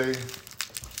always gotta say,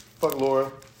 "Fuck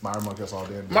Laura." Myra Monkhouse all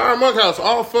day. Myra Monkhouse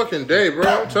all fucking day, bro.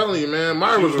 I'm telling you, man.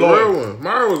 Myra was a real one.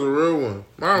 Myra was a real one.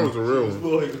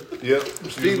 Yep.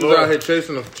 Steve was out here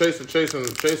chasing a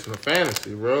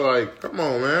fantasy, bro. Like, come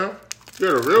on, man.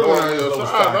 You're the real one on your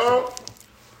side, dog.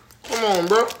 Come on,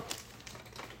 bro.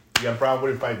 You got a problem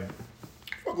with it fighting?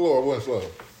 Fuck Laura Winslow.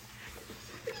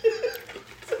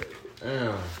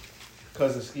 Damn.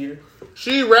 Cousin Skeeter.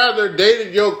 She rather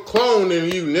dated your clone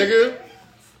than you, nigga.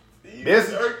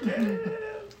 Yes.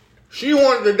 She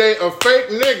wanted to date a fake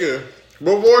nigga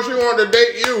before she wanted to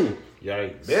date you.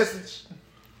 Yikes. Message.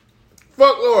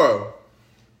 Fuck Laura.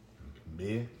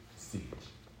 Message.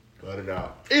 Let it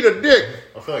out. Eat a dick.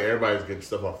 I feel like everybody's getting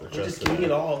stuff off their chest. Just keep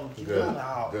it all. Keep it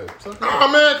out. Good. Oh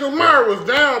man, cause Myra was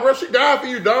down, bro. She died for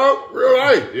you, dog. Real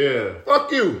life. Yeah. Fuck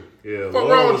you. Yeah. Fuck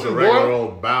Laura wrong was with you, a regular boy.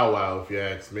 old Bow Wow, if you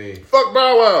ask me. Fuck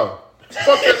Bow Wow.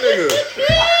 Fuck that nigga.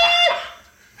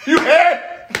 You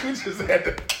just had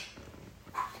to.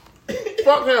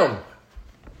 Fuck him.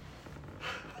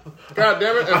 God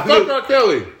damn it. And fuck R.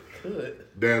 Kelly. Good.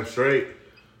 Damn straight.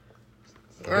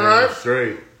 All right. Damn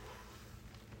straight.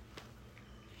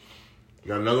 You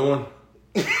got another one?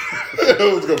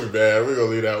 It's gonna be bad. We're gonna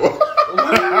leave that one.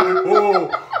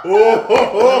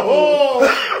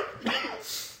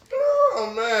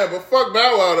 Oh man, but fuck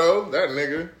Bow Wow though. That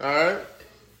nigga. Alright.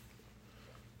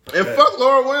 And fuck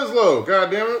Laura Winslow.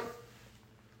 God damn it.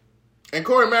 And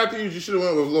Corey Matthews, you should have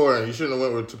went with Laura and you shouldn't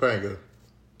have went with Topanga.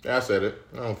 Yeah, I said it.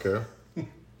 I don't care. I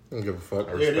don't give a fuck.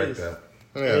 I respect that.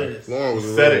 Yeah. Lauren was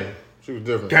a Said real it. one. She was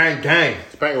different. Gang.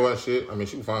 Topanga wasn't shit. I mean,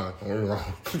 she was fine. Don't get me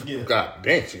wrong. Yeah. God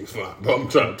damn, she was fine. But I'm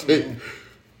trying to tell you.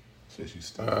 Shit, she's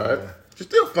still All right. She's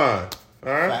still fine.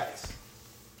 All right. Facts.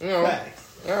 You know.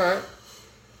 Facts. All right.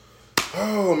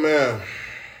 Oh man.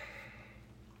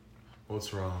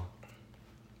 What's wrong?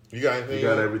 You got anything? You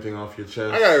got everything off your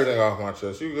chest? I got everything off my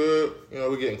chest. You good? You know,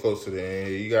 we're getting close to the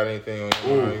end. You got anything on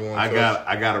your mind you want to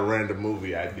I got a random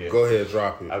movie idea. Go ahead,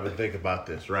 drop it. I've been thinking about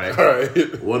this, right? All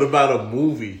right. What about a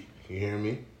movie, you hear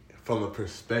me, from the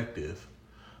perspective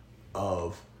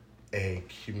of a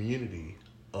community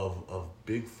of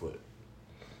Bigfoot,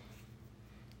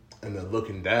 and they're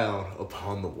looking down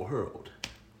upon the world,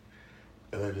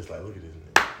 and they're just like, look at this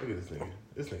nigga. Look at this nigga.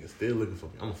 This nigga's still looking for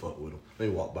me. I'm gonna fuck with him. They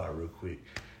walk by real quick.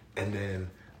 And then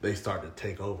they start to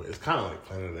take over. It's kind of like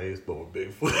Planet of the Apes, but with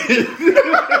Bigfoot.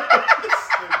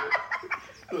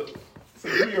 So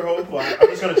give me your whole plot. I'm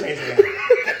just gonna change it.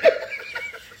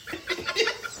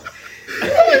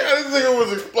 This nigga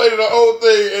was explaining the whole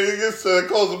thing, and he gets to the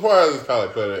closing part. It's kind of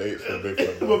like Planet of the Apes for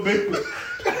Bigfoot. But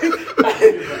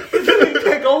Bigfoot.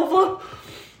 Take over,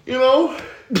 you know?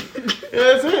 And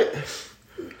that's it.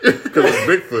 Because it's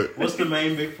Bigfoot. What's the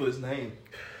main Bigfoot's name?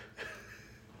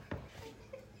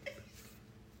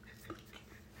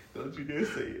 Don't you dare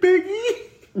say it. Biggie.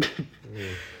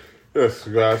 That's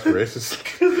racist.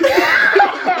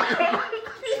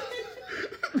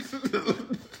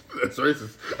 That's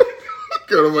racist.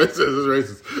 Nobody says it's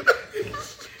racist.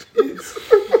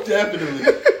 Definitely.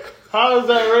 How is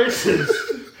that racist?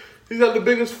 He's got the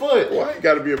biggest foot. Why you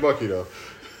gotta be a monkey though?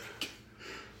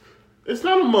 It's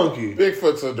not a monkey.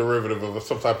 Bigfoot's a derivative of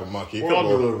some type of monkey. We're all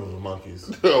derivatives of monkeys.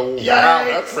 Oh, wow,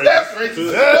 that's racist. That's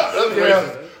racist.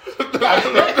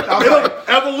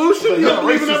 Evolution? You don't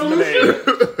believe in evolution?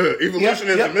 Evolution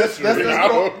is a mystery.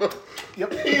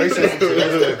 Yep. Racism.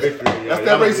 That's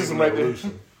that racism right there.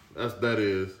 That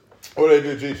is. Well, they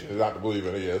did teach you not to believe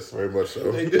in it, yes, very much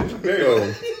so. They did. Very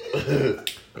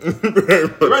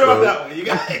right about that one. You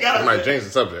got I might change the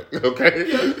subject, okay?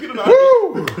 Yeah,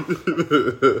 Woo!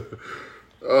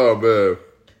 Oh, man.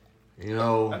 You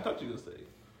know, I thought you were going to say.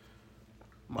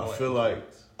 I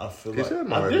feel like said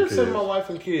my I wife did and say kids. my wife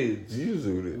and kids. You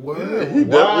zooted it. What?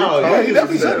 Wow, he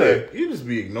definitely said that. You just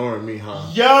be ignoring me, huh?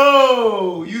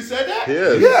 Yo, you said that?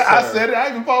 Yes. Yeah, I said it. I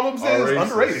even followed him saying it's Racist.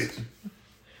 underrated.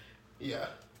 Yeah.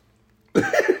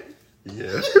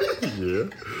 Yeah. Yeah.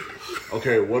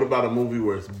 Okay, what about a movie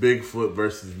where it's Bigfoot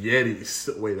versus Yetis?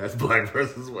 Wait, that's black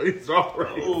versus white. It's all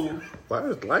right. Oh, Why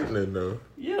is lightning, though?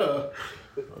 yeah.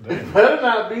 It better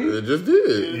not be. It just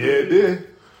did. Yeah, it did.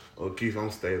 Well, Keith,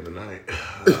 I'm staying the night.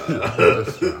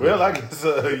 Well, I guess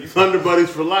you Thunder Buddies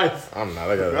for life. I'm not.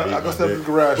 I gotta I go step in the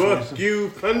garage. Fuck you,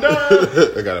 Thunder.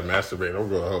 I gotta masturbate. I'm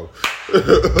going home.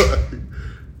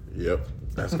 Yep.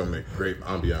 That's gonna make great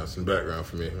ambiance in the background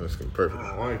for me. That's gonna be perfect.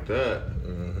 I like that.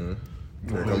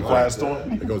 Quiet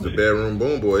storm. There goes the bedroom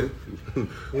boom boy.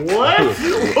 What?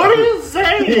 What are you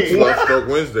saying? Love Stroke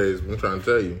Wednesdays. I'm trying to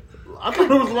tell you. I thought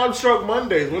it was Lunch Stroke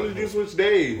Mondays. When did you switch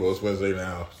days? Well, it's Wednesday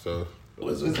now, so.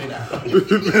 What's it now?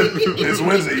 It's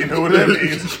Wednesday. You know what that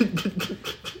means.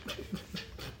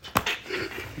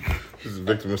 This is a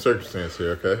victim of circumstance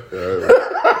here, okay?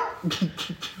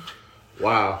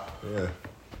 Wow. Yeah.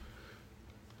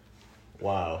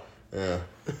 Wow. Yeah.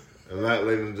 And that,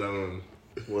 ladies and gentlemen,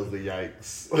 was the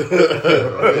yikes.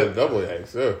 Yeah, double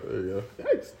yikes. Yeah, there you go.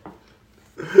 Yikes.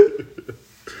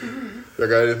 Y'all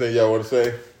got anything y'all want to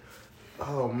say?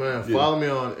 Oh, man. Follow me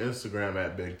on Instagram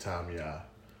at Big Time Ya.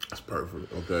 That's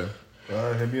perfect. Okay.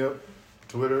 Hit me up.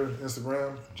 Twitter,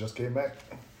 Instagram. Just came back.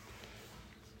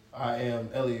 I am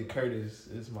Elliot Curtis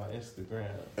is my Instagram.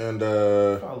 And,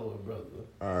 Follow it, brother.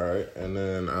 all right. And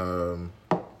then, I'm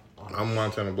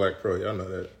Montana Black Pro. Y'all know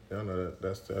that.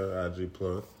 That's the IG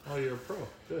plug. Oh, you're a pro.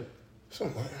 Good.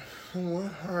 Somewhat. All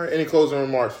right. Any closing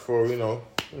remarks before, I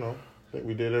think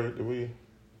we did everything. We. I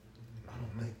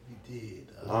don't think we did.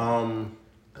 The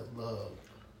love.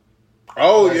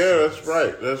 Oh, yeah, that's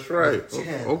right.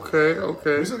 Yeah. Okay.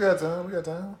 We still got time. We got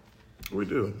time. We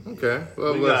do. Okay.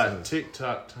 Love We got lessons.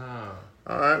 TikTok time.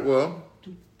 All right, well,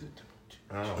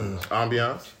 I don't know.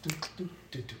 ambiance.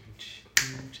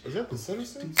 Is that the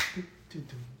Simpsons?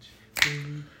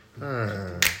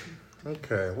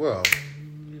 Okay, well,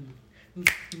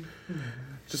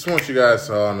 just want you guys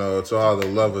to all know, to all the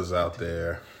lovers out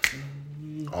there,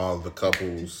 all the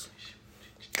couples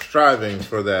striving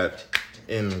for that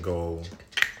end goal.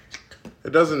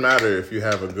 It doesn't matter if you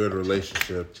have a good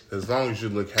relationship, as long as you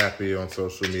look happy on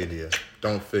social media.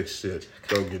 Don't fix shit.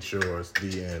 Go get yours.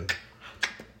 The end.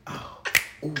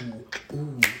 Ooh.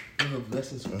 Love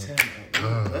lessons with Tanner.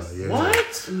 Yeah.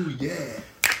 What? Ooh, yeah.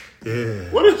 Yeah.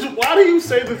 Why do you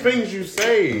say the things you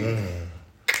say?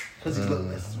 Because he love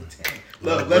lessons with Tanner.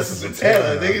 Love lessons with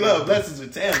Tanner. Nigga, love lessons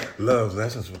with Tanner. Love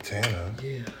lessons with Tana.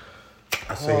 Yeah.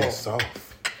 I say it's soft,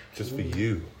 just for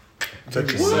you.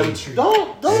 Touch So your true.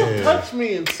 Don't Yeah. touch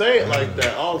me and say it like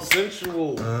that. All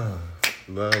sensual.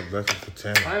 Love lessons with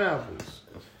Tana. Pineapples.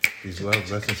 These love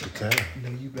lessons with Tana. No,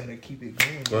 you better keep it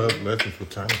going. Love lessons with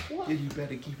Tana. Yeah, you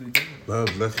better keep it going.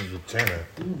 Love lessons with Tana.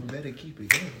 Ooh, better keep it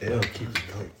going. Yeah, keep it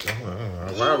going.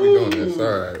 Why are we doing this?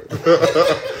 All right.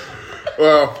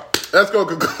 Well, let's go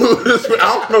conclude this. I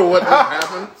don't know what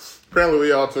happened. Apparently,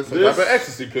 we all took some type of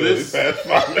ecstasy pill these past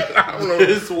 5 minutes. I don't know.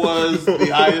 This was the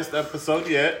highest episode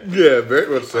yet. Yeah, very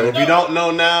much so. If you don't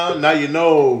know now you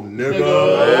know,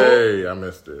 nigga. Hey, I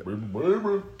missed it.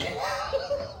 Well,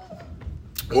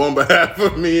 on behalf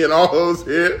of me and all those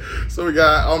here, so we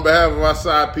got on behalf of our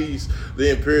side piece, the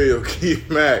Imperial Keith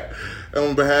Mack,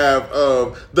 on behalf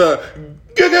of the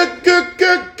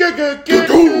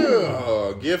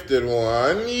gifted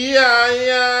one,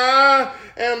 yeah,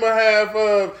 and on behalf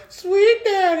of Sweet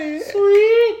Daddy,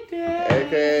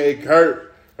 aka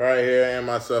Kurt, right here, and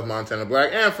myself, Montana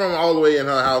Black, and from all the way in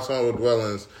her household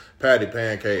dwellings, Patty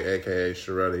Pancake, aka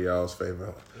Sharetta, y'all's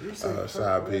favorite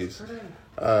side piece.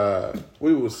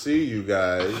 We will see you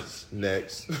guys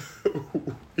next.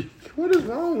 What is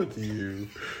wrong with you?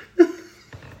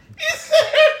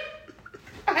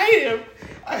 I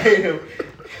hate him.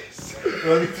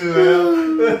 Love you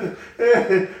too,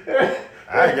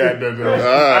 I ain't got nothing. All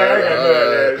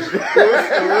right.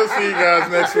 We'll see you guys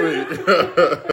next week.